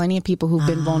seen plenty of people who've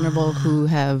been vulnerable who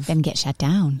have... Then get shut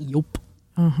down. Yup.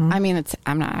 I mean,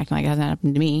 I'm not acting like it hasn't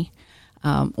happened to me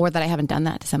or that I haven't done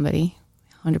that to somebody,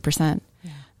 100%.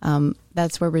 Yeah.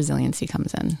 That's where resiliency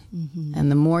comes in. Mm-hmm. And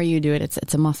the more you do it,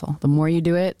 it's a muscle. The more you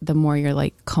do it, the more you're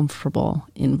like comfortable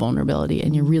in vulnerability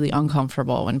and you're really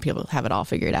uncomfortable when people have it all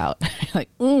figured out. You're like,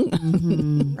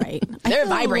 right. They're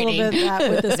vibrating.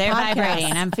 They're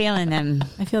vibrating. I'm feeling them.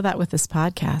 I feel that with this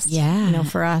podcast. Yeah.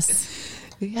 For us.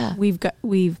 Yeah.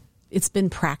 It's been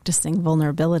practicing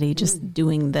vulnerability, just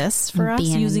doing this for us,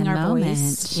 using our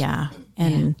voice. Yeah.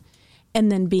 And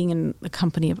then being in the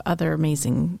company of other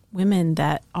amazing women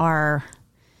that are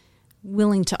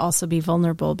willing to also be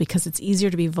vulnerable because it's easier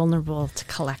to be vulnerable to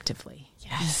collectively.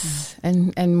 Yes.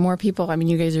 Mm-hmm. And more people, I mean,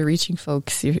 you guys are reaching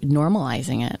folks, you're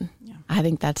normalizing it. Yeah. I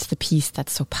think that's the piece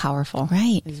that's so powerful.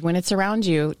 Right. Is when it's around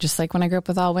you, just like when I grew up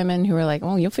with all women who were like,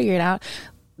 oh, you'll figure it out.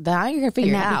 Now you're going to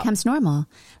figure it out. And that becomes normal.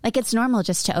 Like it's normal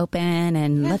just to open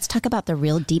and let's talk about the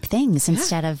real deep things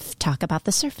instead of talk about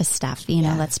the surface stuff. You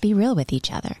know, let's be real with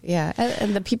each other. Yeah.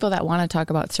 And the people that want to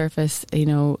talk about surface,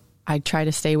 I try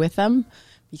to stay with them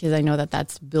because I know that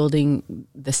that's building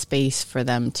the space for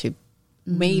them to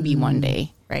maybe one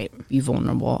day be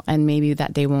vulnerable. And maybe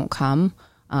that day won't come.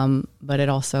 But it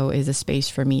also is a space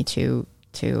for me to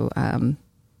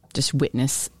just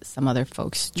witness some other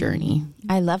folks' journey.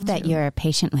 I love that you're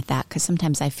patient with that, because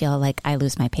sometimes I feel like I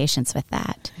lose my patience with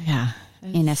that. Yeah.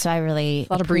 So I really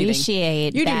A lot of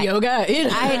appreciate breathing. that. You do yoga.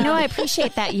 I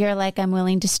appreciate that you're like, I'm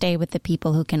willing to stay with the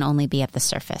people who can only be at the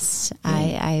surface.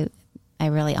 I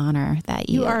really honor that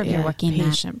You are you're a working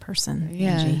patient person,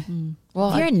 Yeah. Angie.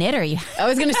 Well, You're a knitter. I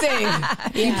was going to say,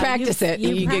 you practice it.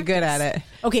 You get good at it.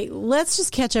 Okay, let's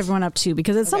just catch everyone up too,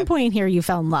 because at some point here you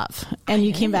fell in love and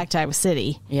you came back to Iowa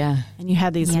City. Yeah. And you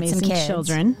had these You had some amazing kids.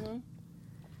 children.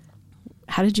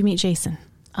 How did you meet Jason?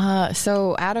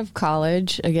 So out of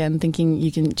college, again, thinking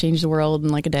you can change the world in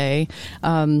like a day,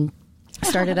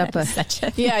 started up a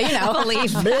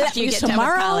belief. You get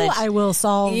Tomorrow college. I will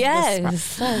solve this.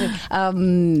 Yes.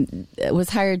 Was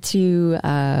hired to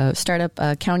start up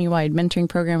a countywide mentoring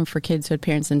program for kids who had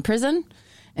parents in prison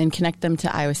and connect them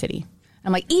to Iowa City.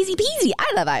 I'm like, easy peasy.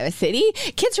 I love Iowa City.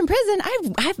 Kids from prison.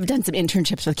 I've done some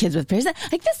internships with kids with prison.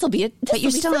 Like, this will be it. But you're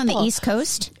still on the East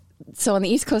Coast? So on the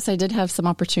East Coast, I did have some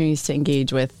opportunities to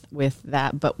engage with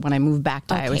that. But when I moved back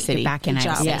to Iowa City, back in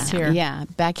Iowa City. yeah,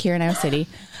 back here in Iowa City.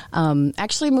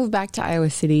 Actually moved back to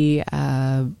Iowa City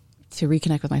to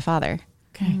reconnect with my father.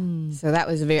 Okay. So that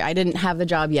was I didn't have the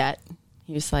job yet.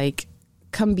 He was like,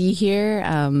 come be here.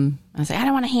 I was like, I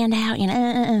don't want to hand out,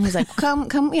 And he's like, come,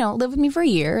 live with me for a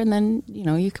year, and then,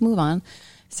 you can move on.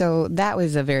 So that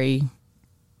was a very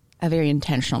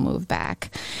intentional move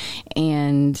back.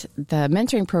 And the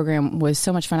mentoring program was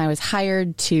so much fun. I was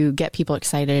hired to get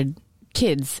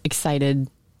kids excited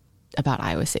about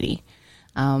Iowa City.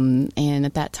 And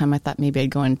at that time, I thought maybe I'd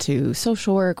go into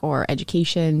social work or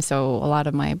education. So a lot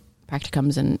of my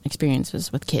practicums and experience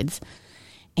was with kids.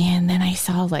 And then I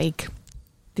saw like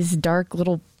these dark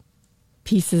little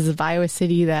pieces of Iowa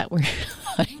City that were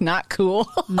like not cool.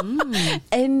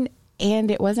 And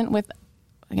it wasn't with,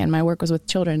 again, my work was with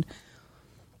children.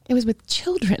 It was with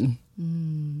children.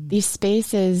 These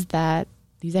spaces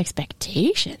these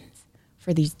expectations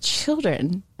for these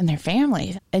children and their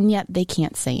families, and yet they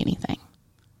can't say anything.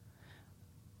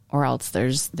 Or else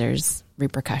there's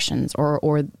repercussions,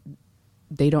 or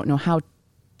they don't know how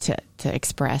to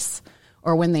express.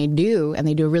 Or when they do, and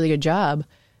they do a really good job,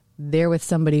 they're with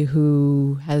somebody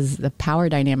who has the power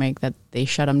dynamic that they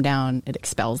shut them down. It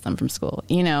expels them from school.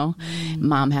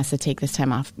 Mom has to take this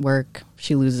time off work.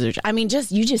 She loses her job. I mean,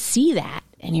 you just see that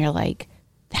and you're like,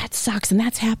 that sucks. And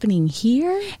that's happening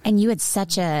here. And you had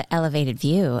such a elevated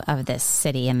view of this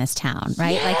city and this town,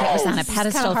 right? Yes. Like it was on a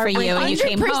pedestal for you, and you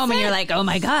came home and you're like, oh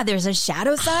my God, there's a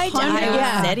shadow side to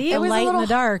Iowa City. It was light in the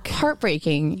dark.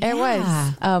 Heartbreaking. Yeah. It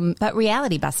was. But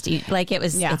reality busted. Like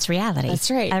it's reality.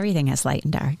 That's right. Everything is light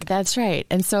and dark. That's right.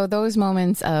 And so those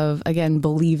moments of, again,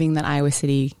 believing that Iowa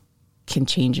City can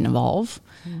change and evolve,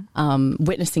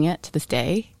 witnessing it to this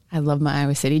day. I love my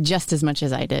Iowa City just as much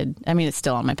as I did. I mean, it's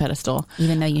still on my pedestal.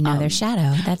 Even though you know their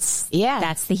shadow. That's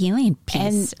the healing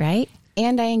piece, right?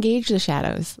 And I engage the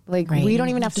shadows. Like, we don't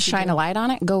even have to shine a light on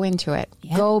it. Go into it.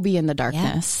 Yeah. Go be in the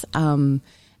darkness, and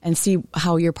see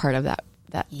how you're part of that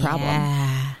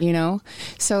problem.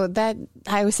 So that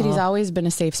Iowa City's always been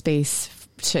a safe space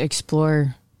to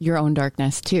explore your own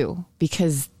darkness too,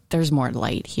 because there's more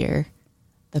light here.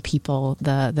 The people,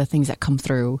 the things that come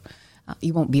through,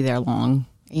 you won't be there long.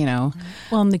 Well,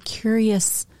 and the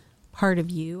curious part of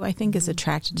you, I think, is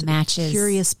attracted to the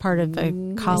curious part of a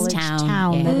college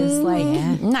town that is like,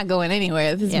 I'm not going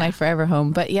anywhere. This is my forever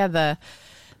home. But yeah,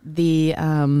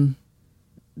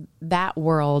 that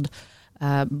world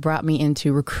brought me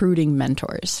into recruiting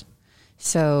mentors.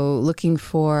 So looking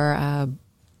for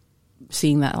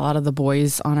seeing that a lot of the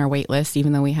boys on our wait list,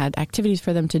 even though we had activities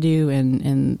for them to do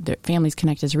and their families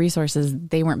connect as resources,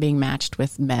 they weren't being matched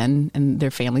with men, and their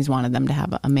families wanted them to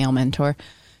have a male mentor.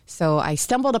 So I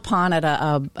stumbled upon at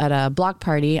a block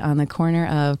party on the corner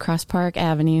of Cross Park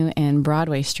Avenue and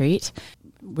Broadway Street,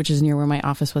 which is near where my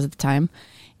office was at the time,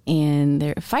 and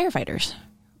their firefighters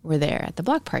were there at the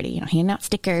block party, handing out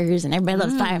stickers, and everybody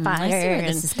loves firefighters. I see where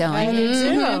this is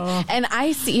going. And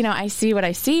I see what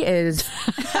I see is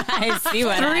I see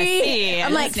what I see.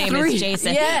 I'm like, his name is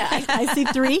Jason. Yeah, I see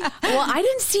 3. Well, I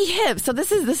didn't see him. So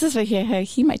this is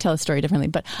he might tell a story differently,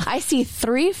 but I see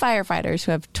 3 firefighters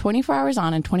who have 24 hours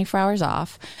on and 24 hours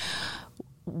off.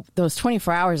 Those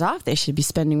 24 hours off they should be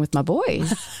spending with my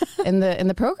boys in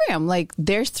the program. Like,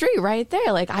 there's 3 right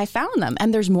there. Like, I found them,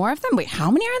 and there's more of them. Wait,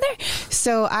 how many are there?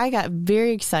 So I got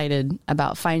very excited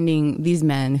about finding these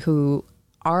men who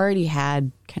already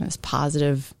had kind of this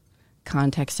positive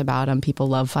context about them. People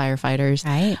love firefighters,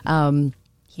 right?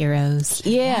 Heroes.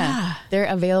 Yeah, they're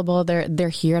available. They're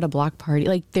here at a block party.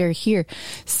 Like, they're here.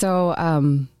 So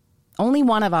Only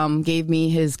one of them gave me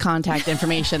his contact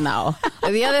information, though.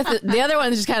 The other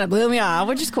ones just kind of blew me off,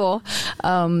 which is cool.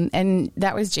 And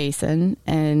that was Jason,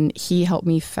 and he helped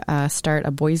me start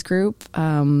a boys group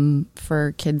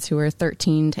for kids who were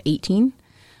 13 to 18.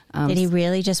 Did he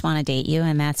really just want to date you,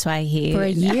 and that's why he... For a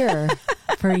year.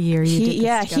 For a year, you did this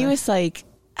Yeah, together. he was like,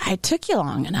 I took you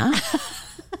long enough.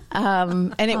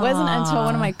 And it wasn't until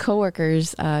one of my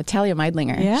coworkers, Talia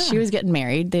Meidlinger, she was getting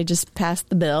married. They just passed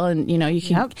the bill, and you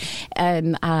can.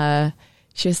 And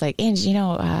she was like, Angie,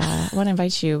 I want to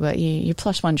invite you, but your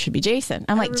plus one should be Jason.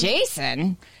 I'm like,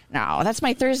 Jason? No, that's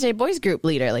my Thursday boys group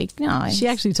leader. Like, no. She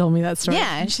actually told me that story.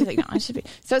 Yeah, and she's like, no, it should be.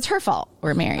 So it's her fault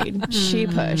we're married. She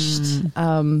pushed.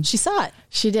 She saw it.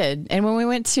 She did. And when we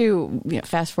went to,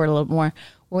 fast forward a little bit more,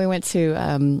 when we went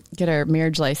to get our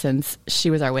marriage license, she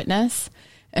was our witness.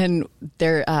 And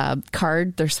their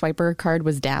their swiper card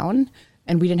was down,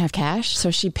 and we didn't have cash,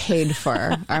 so she paid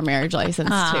for our marriage license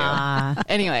too.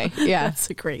 Anyway, yeah, That's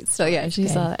a great so story. yeah, she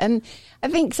saw. And I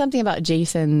think something about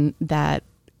Jason that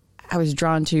I was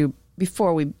drawn to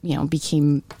before we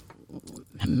became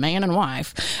man and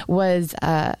wife was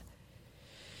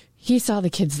he saw the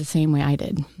kids the same way I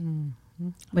did,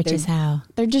 Which is how?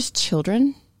 they're just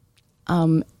children,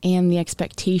 and the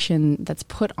expectation that's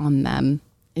put on them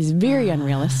is very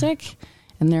unrealistic,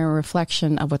 and they're a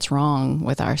reflection of what's wrong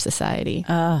with our society.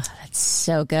 Oh, that's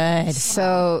so good.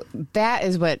 So that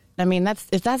is what I mean. If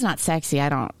that's not sexy, I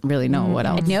don't really know what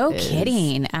else. No is.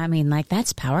 kidding. I mean, like,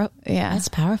 that's powerful. Yeah, That's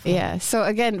powerful. Yeah. So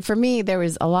again, for me, there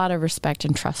was a lot of respect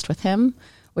and trust with him,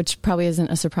 which probably isn't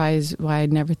a surprise why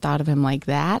I'd never thought of him like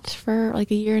that for like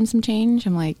a year and some change.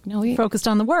 I'm like, no, we Focused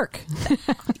on the work.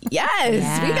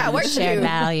 yes, we got work to Shared do.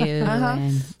 value.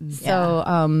 and-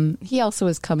 So he also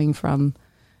is coming from,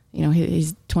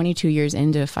 he's 22 years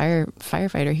into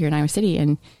firefighter here in Iowa City,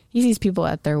 and he sees people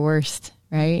at their worst,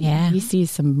 right? Yeah. He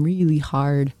sees some really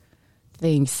hard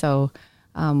things. So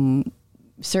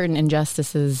certain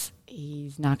injustices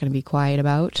he's not going to be quiet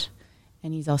about,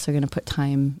 and he's also going to put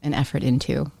time and effort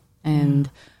into. And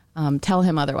tell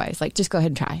him otherwise. Like, just go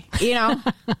ahead and try.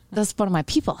 That's one of my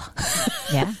people.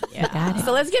 Yeah. Got it.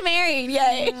 So let's get married.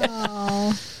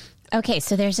 Yay. Okay,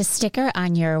 so there's a sticker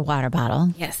on your water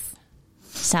bottle, Yes.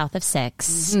 south of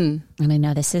 6. And I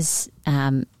know this is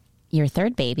your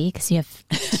third baby because you have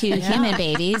 2 human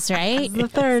babies, right? The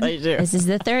third. I do. This is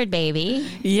the third baby.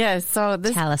 Yes. So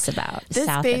Tell us about this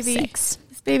south baby, of 6.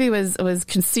 This baby was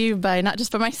conceived by not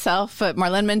just by myself, but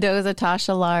Marlene Mendoza,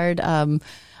 Tasha Lard,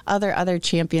 other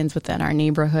champions within our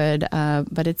neighborhood.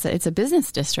 But it's a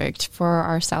business district for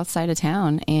our south side of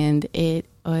town, and it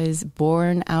was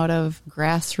born out of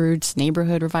grassroots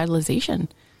neighborhood revitalization.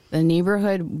 The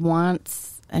neighborhood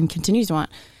wants and continues to want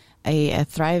a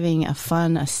thriving, a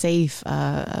fun, a safe,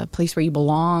 a place where you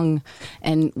belong,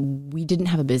 and we didn't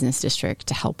have a business district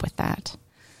to help with that.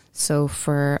 So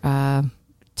for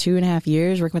 2.5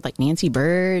 years working with like Nancy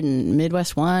Bird and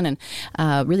Midwest One,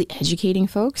 and really educating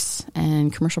folks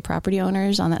and commercial property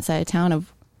owners on that side of town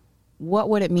of what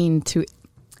would it mean to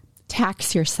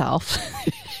tax yourself.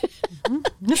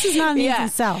 This is not an easy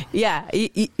sell. Yeah.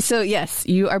 So yes,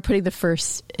 you are putting the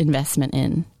first investment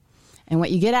in. And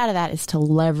what you get out of that is to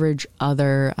leverage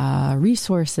other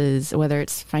resources, whether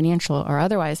it's financial or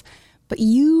otherwise. But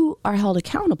you are held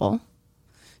accountable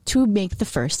to make the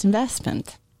first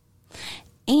investment.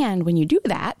 And when you do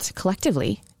that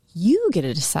collectively, you get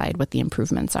to decide what the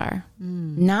improvements are,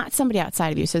 not somebody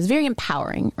outside of you. So it's very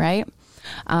empowering, right?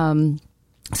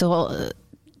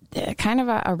 Kind of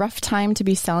a rough time to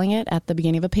be selling it at the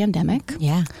beginning of a pandemic.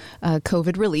 Yeah.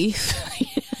 COVID relief.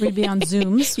 We'd be on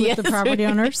Zooms with the property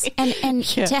owners. And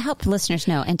to help listeners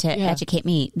know and to educate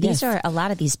me, these are a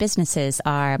lot of these businesses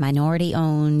are minority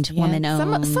owned, woman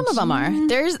owned. Some of them are.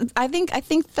 I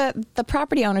think that the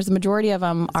property owners, the majority of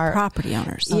them are Property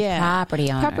owners. Property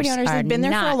owners. Property owners. are They've been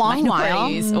there for a not long while.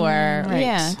 minorities or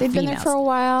They've been there for a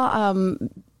while.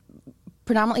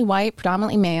 Predominantly white,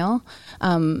 predominantly male.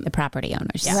 the property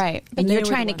owners. Right. And they you're were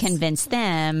trying the to ones. convince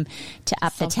them to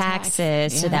up the Self-tax.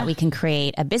 taxes so that we can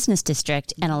create a business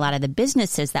district. And a lot of the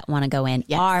businesses that want to go in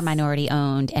are minority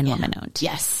owned and woman owned.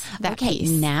 Yes. That Okay, piece.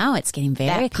 now it's getting very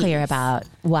That clear piece. about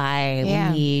why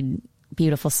we need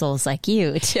beautiful souls like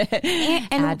you to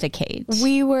And advocate.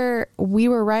 We were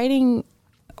writing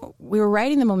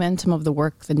the momentum of the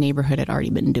work the neighborhood had already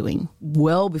been doing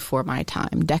well before my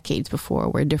time, decades before,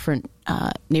 where different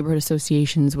neighborhood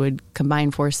associations would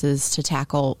combine forces to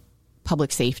tackle public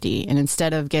safety. And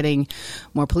instead of getting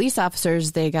more police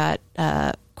officers, they got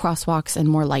crosswalks and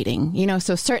more lighting.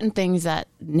 So certain things that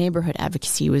neighborhood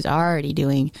advocacy was already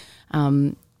doing.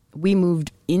 We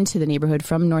moved into the neighborhood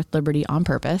from North Liberty on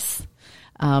purpose.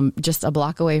 just a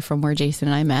block away from where Jason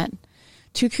and I met,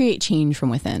 to create change from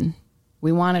within.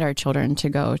 We wanted our children to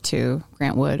go to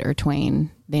Grant Wood or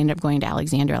Twain. They ended up going to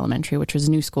Alexander Elementary, which was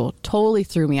a new school. Totally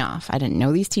threw me off. I didn't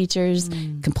know these teachers,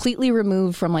 completely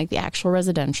removed from like the actual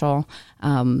residential.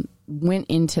 Went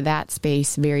into that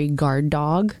space very guard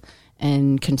dog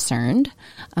and concerned.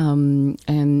 And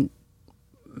I'm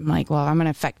like, well, I'm going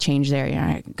to affect change there. You know,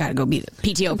 I got to go be the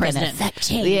PTO president. Affect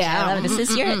change. Yeah. This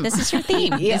is your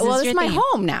theme. Yeah. This Well, is it's your my theme.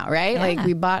 home now, right? Yeah. Like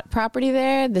we bought property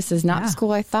there. This is not the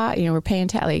school I thought, you know, we're paying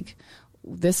like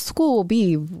this school will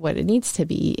be what it needs to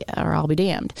be or I'll be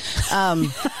damned.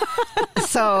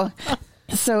 So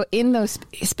in those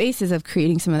spaces of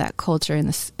creating some of that culture in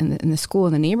the school,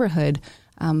 in the neighborhood,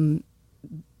 you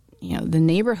know, the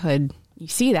neighborhood, you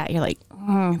see that you're like,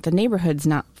 the neighborhood's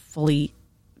not fully,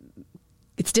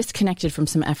 it's disconnected from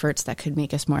some efforts that could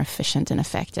make us more efficient and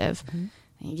effective. Mm-hmm.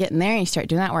 And you get in there and you start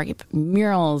doing that work, you put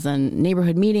murals and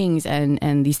neighborhood meetings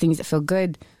and these things that feel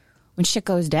good. When shit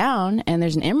goes down and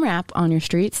there's an MRAP on your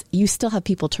streets, you still have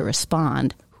people to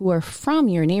respond who are from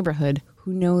your neighborhood,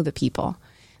 who know the people.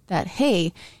 That,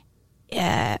 hey,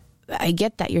 I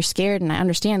get that you're scared and I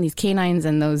understand these canines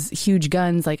and those huge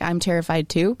guns. Like, I'm terrified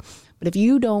too. But if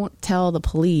you don't tell the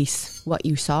police what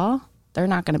you saw, they're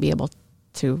not going to be able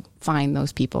to find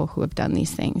those people who have done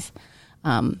these things.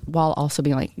 While also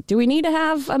being like, do we need to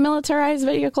have a militarized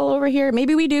vehicle over here?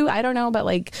 Maybe we do. I don't know. But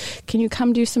like, can you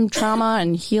come do some trauma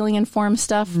and healing informed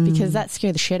stuff? Because that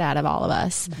scared the shit out of all of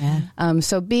us. Yeah.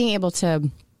 So being able to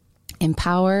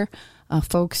empower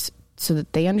folks so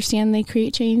that they understand they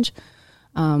create change,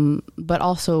 but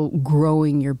also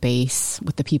growing your base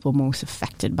with the people most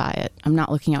affected by it. I'm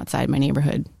not looking outside my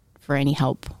neighborhood for any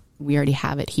help. We already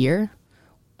have it here.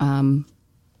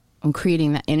 I'm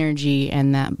creating that energy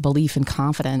and that belief and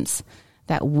confidence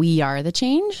that we are the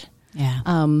change. Yeah.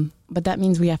 But that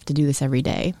means we have to do this every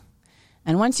day.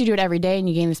 And once you do it every day and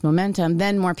you gain this momentum,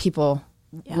 then more people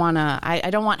want to, I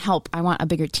don't want help. I want a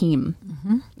bigger team.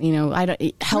 Mm-hmm. You know, I don't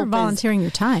help. You're volunteering your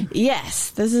time.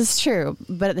 Yes, this is true.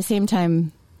 But at the same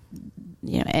time,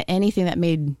 you know, anything that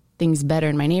made things better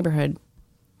in my neighborhood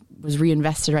was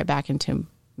reinvested right back into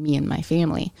me and my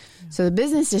family. So the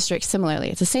business district, similarly,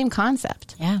 it's the same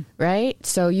concept. Yeah. Right.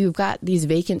 So you've got these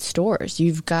vacant stores.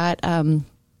 You've got, you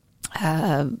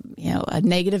know, a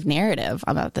negative narrative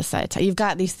about the site. You've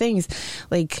got these things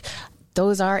like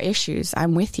those are issues.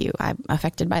 I'm with you. I'm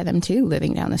affected by them too,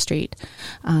 living down the street.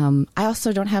 I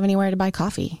also don't have anywhere to buy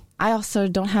coffee. I also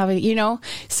don't have, you know,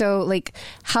 so like,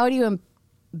 how do you,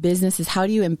 businesses, how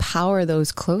do you empower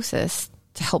those closest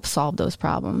to help solve those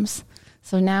problems?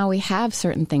 So now we have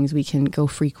certain things we can go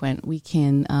frequent. We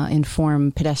can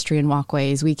inform pedestrian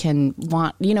walkways. We can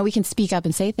we can speak up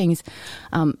and say things.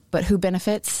 But who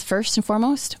benefits first and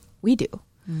foremost? We do.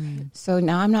 Mm. So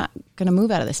now I'm not going to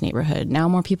move out of this neighborhood. Now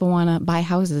more people want to buy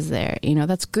houses there. You know,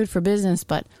 that's good for business,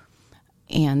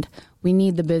 and we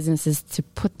need the businesses to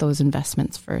put those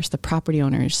investments first, the property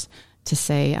owners to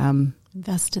say,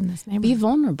 invest in this neighborhood. Be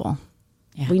vulnerable.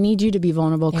 Yeah. We need you to be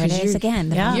vulnerable because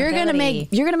you're gonna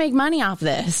make money off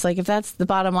this. Like if that's the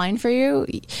bottom line for you,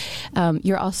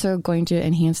 you're also going to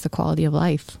enhance the quality of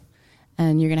life,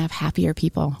 and you're gonna have happier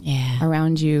people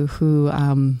around you who,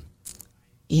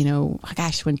 you know,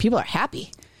 gosh, when people are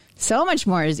happy, so much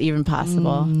more is even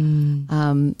possible.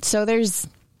 So there's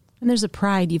a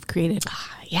pride you've created.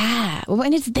 Yeah. Well,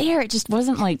 and it's there. It just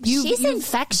wasn't like she's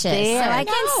infectious. So I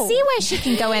can see why she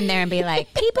can go in there and be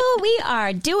like, people, we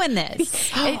are doing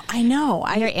this. I know.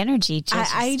 Your energy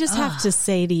just... I just have to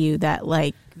say to you that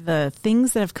like the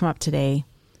things that have come up today,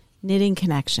 knitting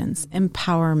connections,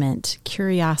 empowerment,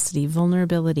 curiosity,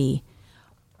 vulnerability,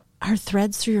 are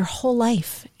threads through your whole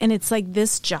life. And it's like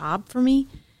this job for me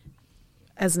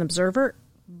as an observer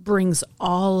brings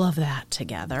all of that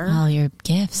together. All your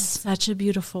gifts. Such a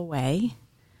beautiful way.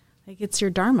 Like it's your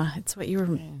dharma. It's what you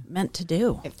were meant to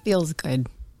do. It feels good.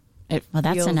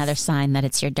 That's another sign that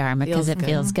it's your dharma because it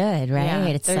feels good, right? Yeah,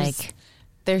 it's like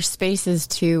there's spaces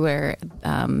too where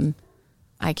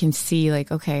I can see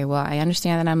like, okay, well, I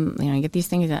understand that I'm, I get these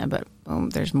things, but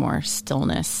boom, there's more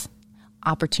stillness,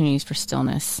 opportunities for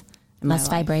stillness. Less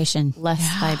vibration.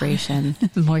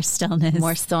 More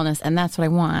stillness. And that's what I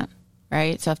want.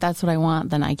 Right. So if that's what I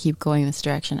want, then I keep going this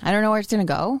direction. I don't know where it's going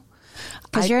to go.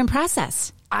 Because you're in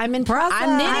process. I'm in process.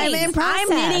 I'm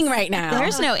knitting right now.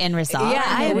 There's no end result.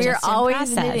 Yeah, we're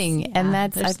always knitting. Yeah, and I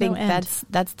think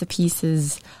that's the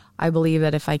pieces I believe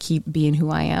that if I keep being who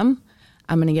I am,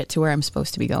 I'm going to get to where I'm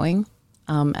supposed to be going.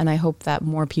 And I hope that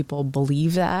more people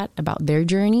believe that about their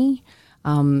journey.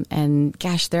 And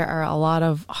gosh, there are a lot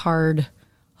of hard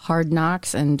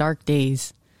knocks and dark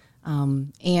days.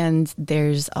 And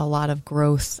there's a lot of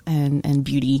growth and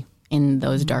beauty in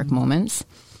those dark moments.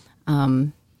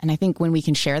 And I think when we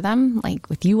can share them, like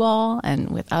with you all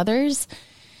and with others,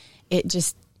 it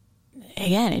just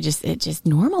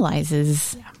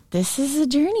normalizes. Yeah. This is a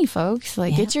journey, folks.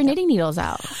 Like, get your knitting needles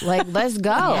out. Like, let's go.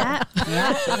 Yeah.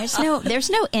 There's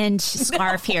no end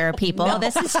scarf here, people. No.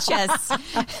 This is just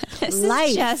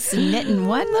knitting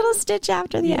one little stitch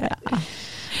after the other.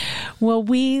 Well,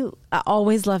 we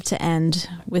always love to end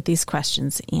with these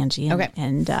questions, Angie.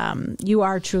 And you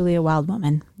are truly a wild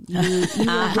woman. You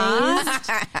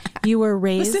were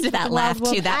raised. Listen to that laugh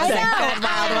too. That was a good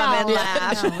wild woman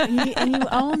laugh. And you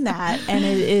own that, and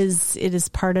it is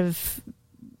part of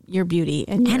your beauty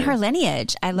and her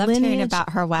lineage. I love hearing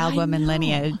about her wild woman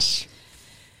lineage.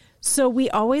 So we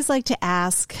always like to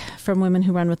ask from women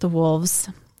who run with the wolves.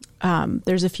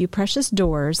 There's a few precious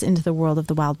doors into the world of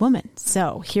the wild woman.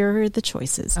 So here are the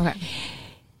choices. Okay.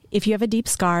 If you have a deep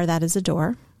scar, that is a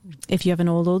door. If you have an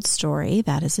old story,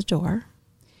 that is a door.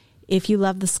 If you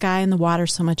love the sky and the water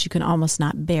so much you can almost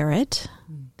not bear it,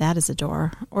 that is a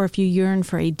door. Or if you yearn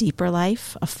for a deeper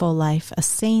life, a full life, a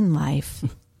sane life,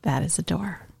 that is a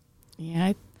door.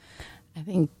 Yeah, I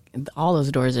think all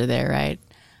those doors are there, right?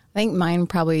 I think mine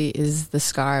probably is the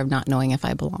scar of not knowing if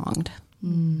I belonged.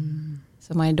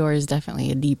 So my door is definitely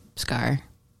a deep scar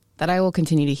that I will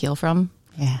continue to heal from.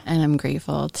 Yeah. And I'm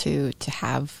grateful to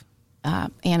have,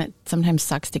 and it sometimes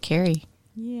sucks to carry.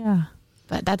 Yeah.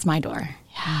 But that's my door.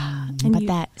 Yeah. But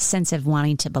that sense of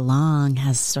wanting to belong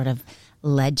has sort of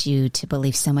led you to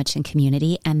believe so much in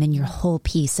community, and then your whole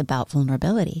piece about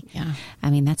vulnerability. Yeah.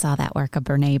 I mean, that's all that work of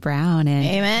Brene Brown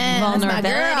and vulnerability,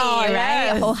 right?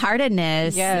 Yes.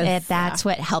 Wholeheartedness. Yes. That's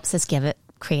what helps us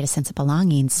create a sense of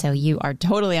belonging. So you are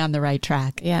totally on the right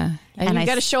track. Yeah. And you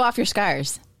got to show off your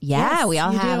scars. Yeah, yes, we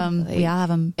all have them. We all have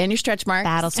them. And your stretch marks.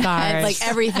 Battle scars. Like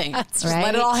everything. Just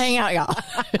let it all hang out, y'all.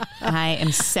 I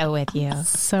am so with you.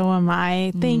 So am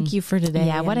I. Thank you for today.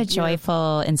 Yeah, what a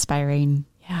joyful, inspiring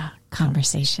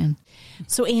conversation.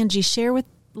 So Angie, share with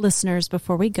listeners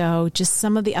before we go just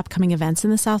some of the upcoming events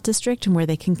in the South District and where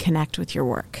they can connect with your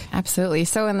work. Absolutely.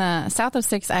 So in the South of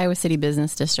 6 Iowa City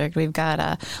Business District, we've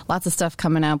got lots of stuff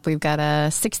coming up. We've got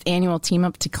a 6th annual Team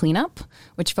Up to Clean Up,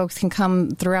 which folks can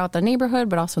come throughout the neighborhood,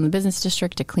 but also in the business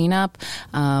district to clean up,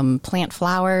 plant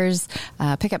flowers,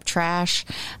 pick up trash.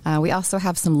 We also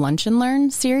have some Lunch and Learn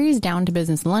series, Down to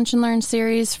Business Lunch and Learn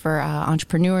series for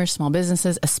entrepreneurs, small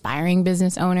businesses, aspiring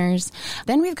business owners.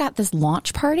 Then we've got this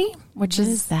launch party, which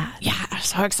is that? Yeah, I'm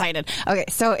so excited. Okay,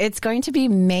 so it's going to be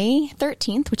May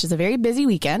 13th, which is a very busy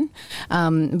weekend,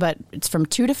 but it's from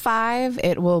 2 to 5.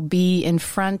 It will be in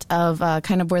front of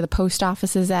kind of where the post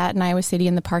office is at in Iowa City,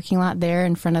 in the parking lot there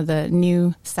in front of the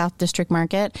new South District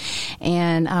Market,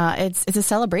 and it's a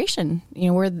celebration.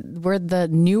 You know, we're the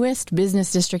newest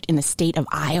business district in the state of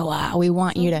Iowa. We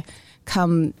want you to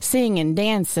come sing and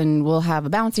dance, and we'll have a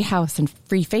bouncy house and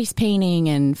free face painting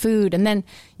and food, and then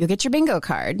you'll get your bingo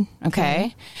card,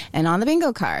 okay? And on the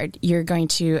bingo card, you're going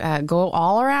to go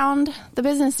all around the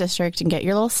business district and get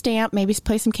your little stamp, maybe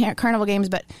play some carnival games,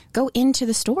 but go into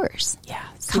the stores. Yeah.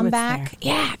 Come back.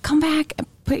 There. Yeah, come back.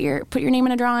 Put your name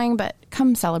in a drawing, but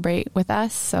come celebrate with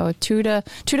us. So 2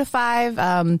 to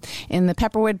 5 in the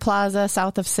Pepperwood Plaza,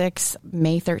 south of 6,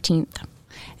 May 13th.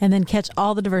 And then catch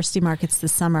all the diversity markets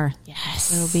this summer.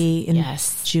 Yes. It'll be in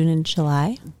June and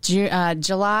July.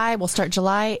 July, we'll start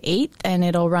July 8th, and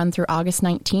it'll run through August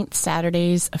 19th,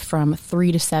 Saturdays from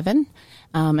 3 to 7.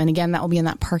 And again, that will be in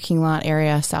that parking lot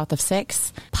area south of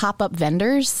 6. Pop-up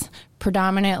vendors,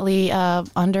 predominantly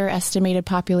underestimated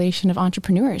population of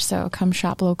entrepreneurs. So come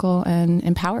shop local and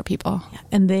empower people. Yeah.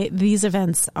 And these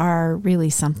events are really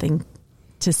something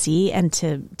to see and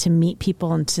to meet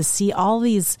people and to see all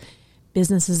these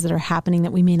businesses that are happening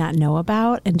that we may not know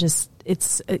about, and just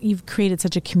you've created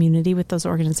such a community with those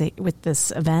with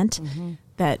this event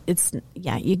that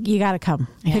you got to come.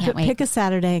 Pick a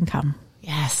Saturday and come.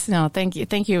 Yes. No, thank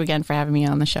you again for having me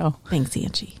on the show. Thanks,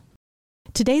 Angie.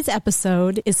 Today's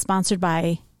episode is sponsored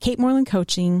by Kate Moreland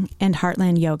Coaching and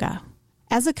Heartland Yoga.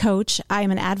 As a coach, I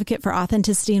am an advocate for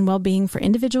authenticity and well-being for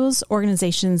individuals,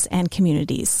 organizations, and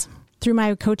communities. Through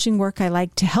my coaching work, I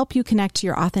like to help you connect to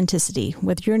your authenticity.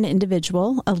 Whether you're an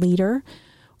individual, a leader,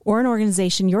 or an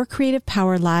organization, your creative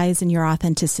power lies in your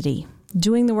authenticity.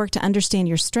 Doing the work to understand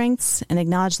your strengths and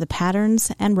acknowledge the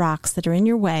patterns and rocks that are in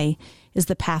your way is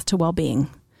the path to well-being.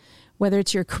 Whether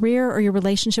it's your career or your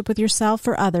relationship with yourself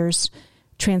or others,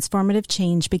 transformative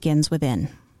change begins within.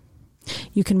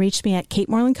 You can reach me at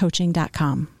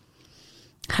katemorelandcoaching.com.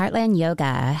 Heartland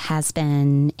Yoga has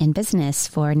been in business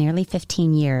for nearly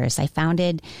 15 years. I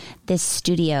founded this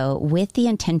studio with the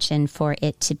intention for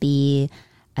it to be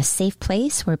a safe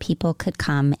place where people could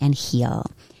come and heal.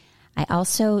 I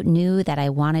also knew that I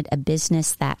wanted a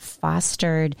business that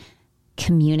fostered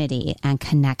community and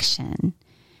connection.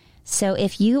 So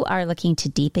if you are looking to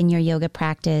deepen your yoga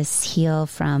practice, heal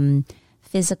from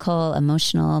physical,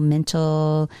 emotional,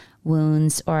 mental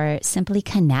wounds, or simply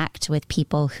connect with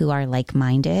people who are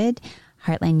like-minded,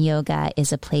 Heartland Yoga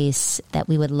is a place that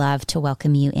we would love to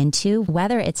welcome you into,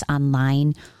 whether it's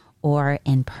online or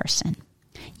in person.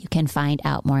 You can find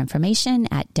out more information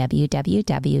at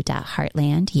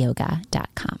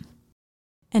www.heartlandyoga.com.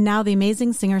 And now the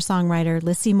amazing singer-songwriter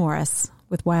Lissy Morris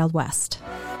with Wild West.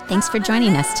 Thanks for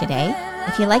joining us today.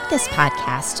 If you like this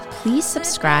podcast, please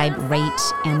subscribe,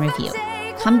 rate, and review.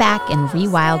 Come back and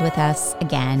rewild with us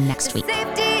again next week.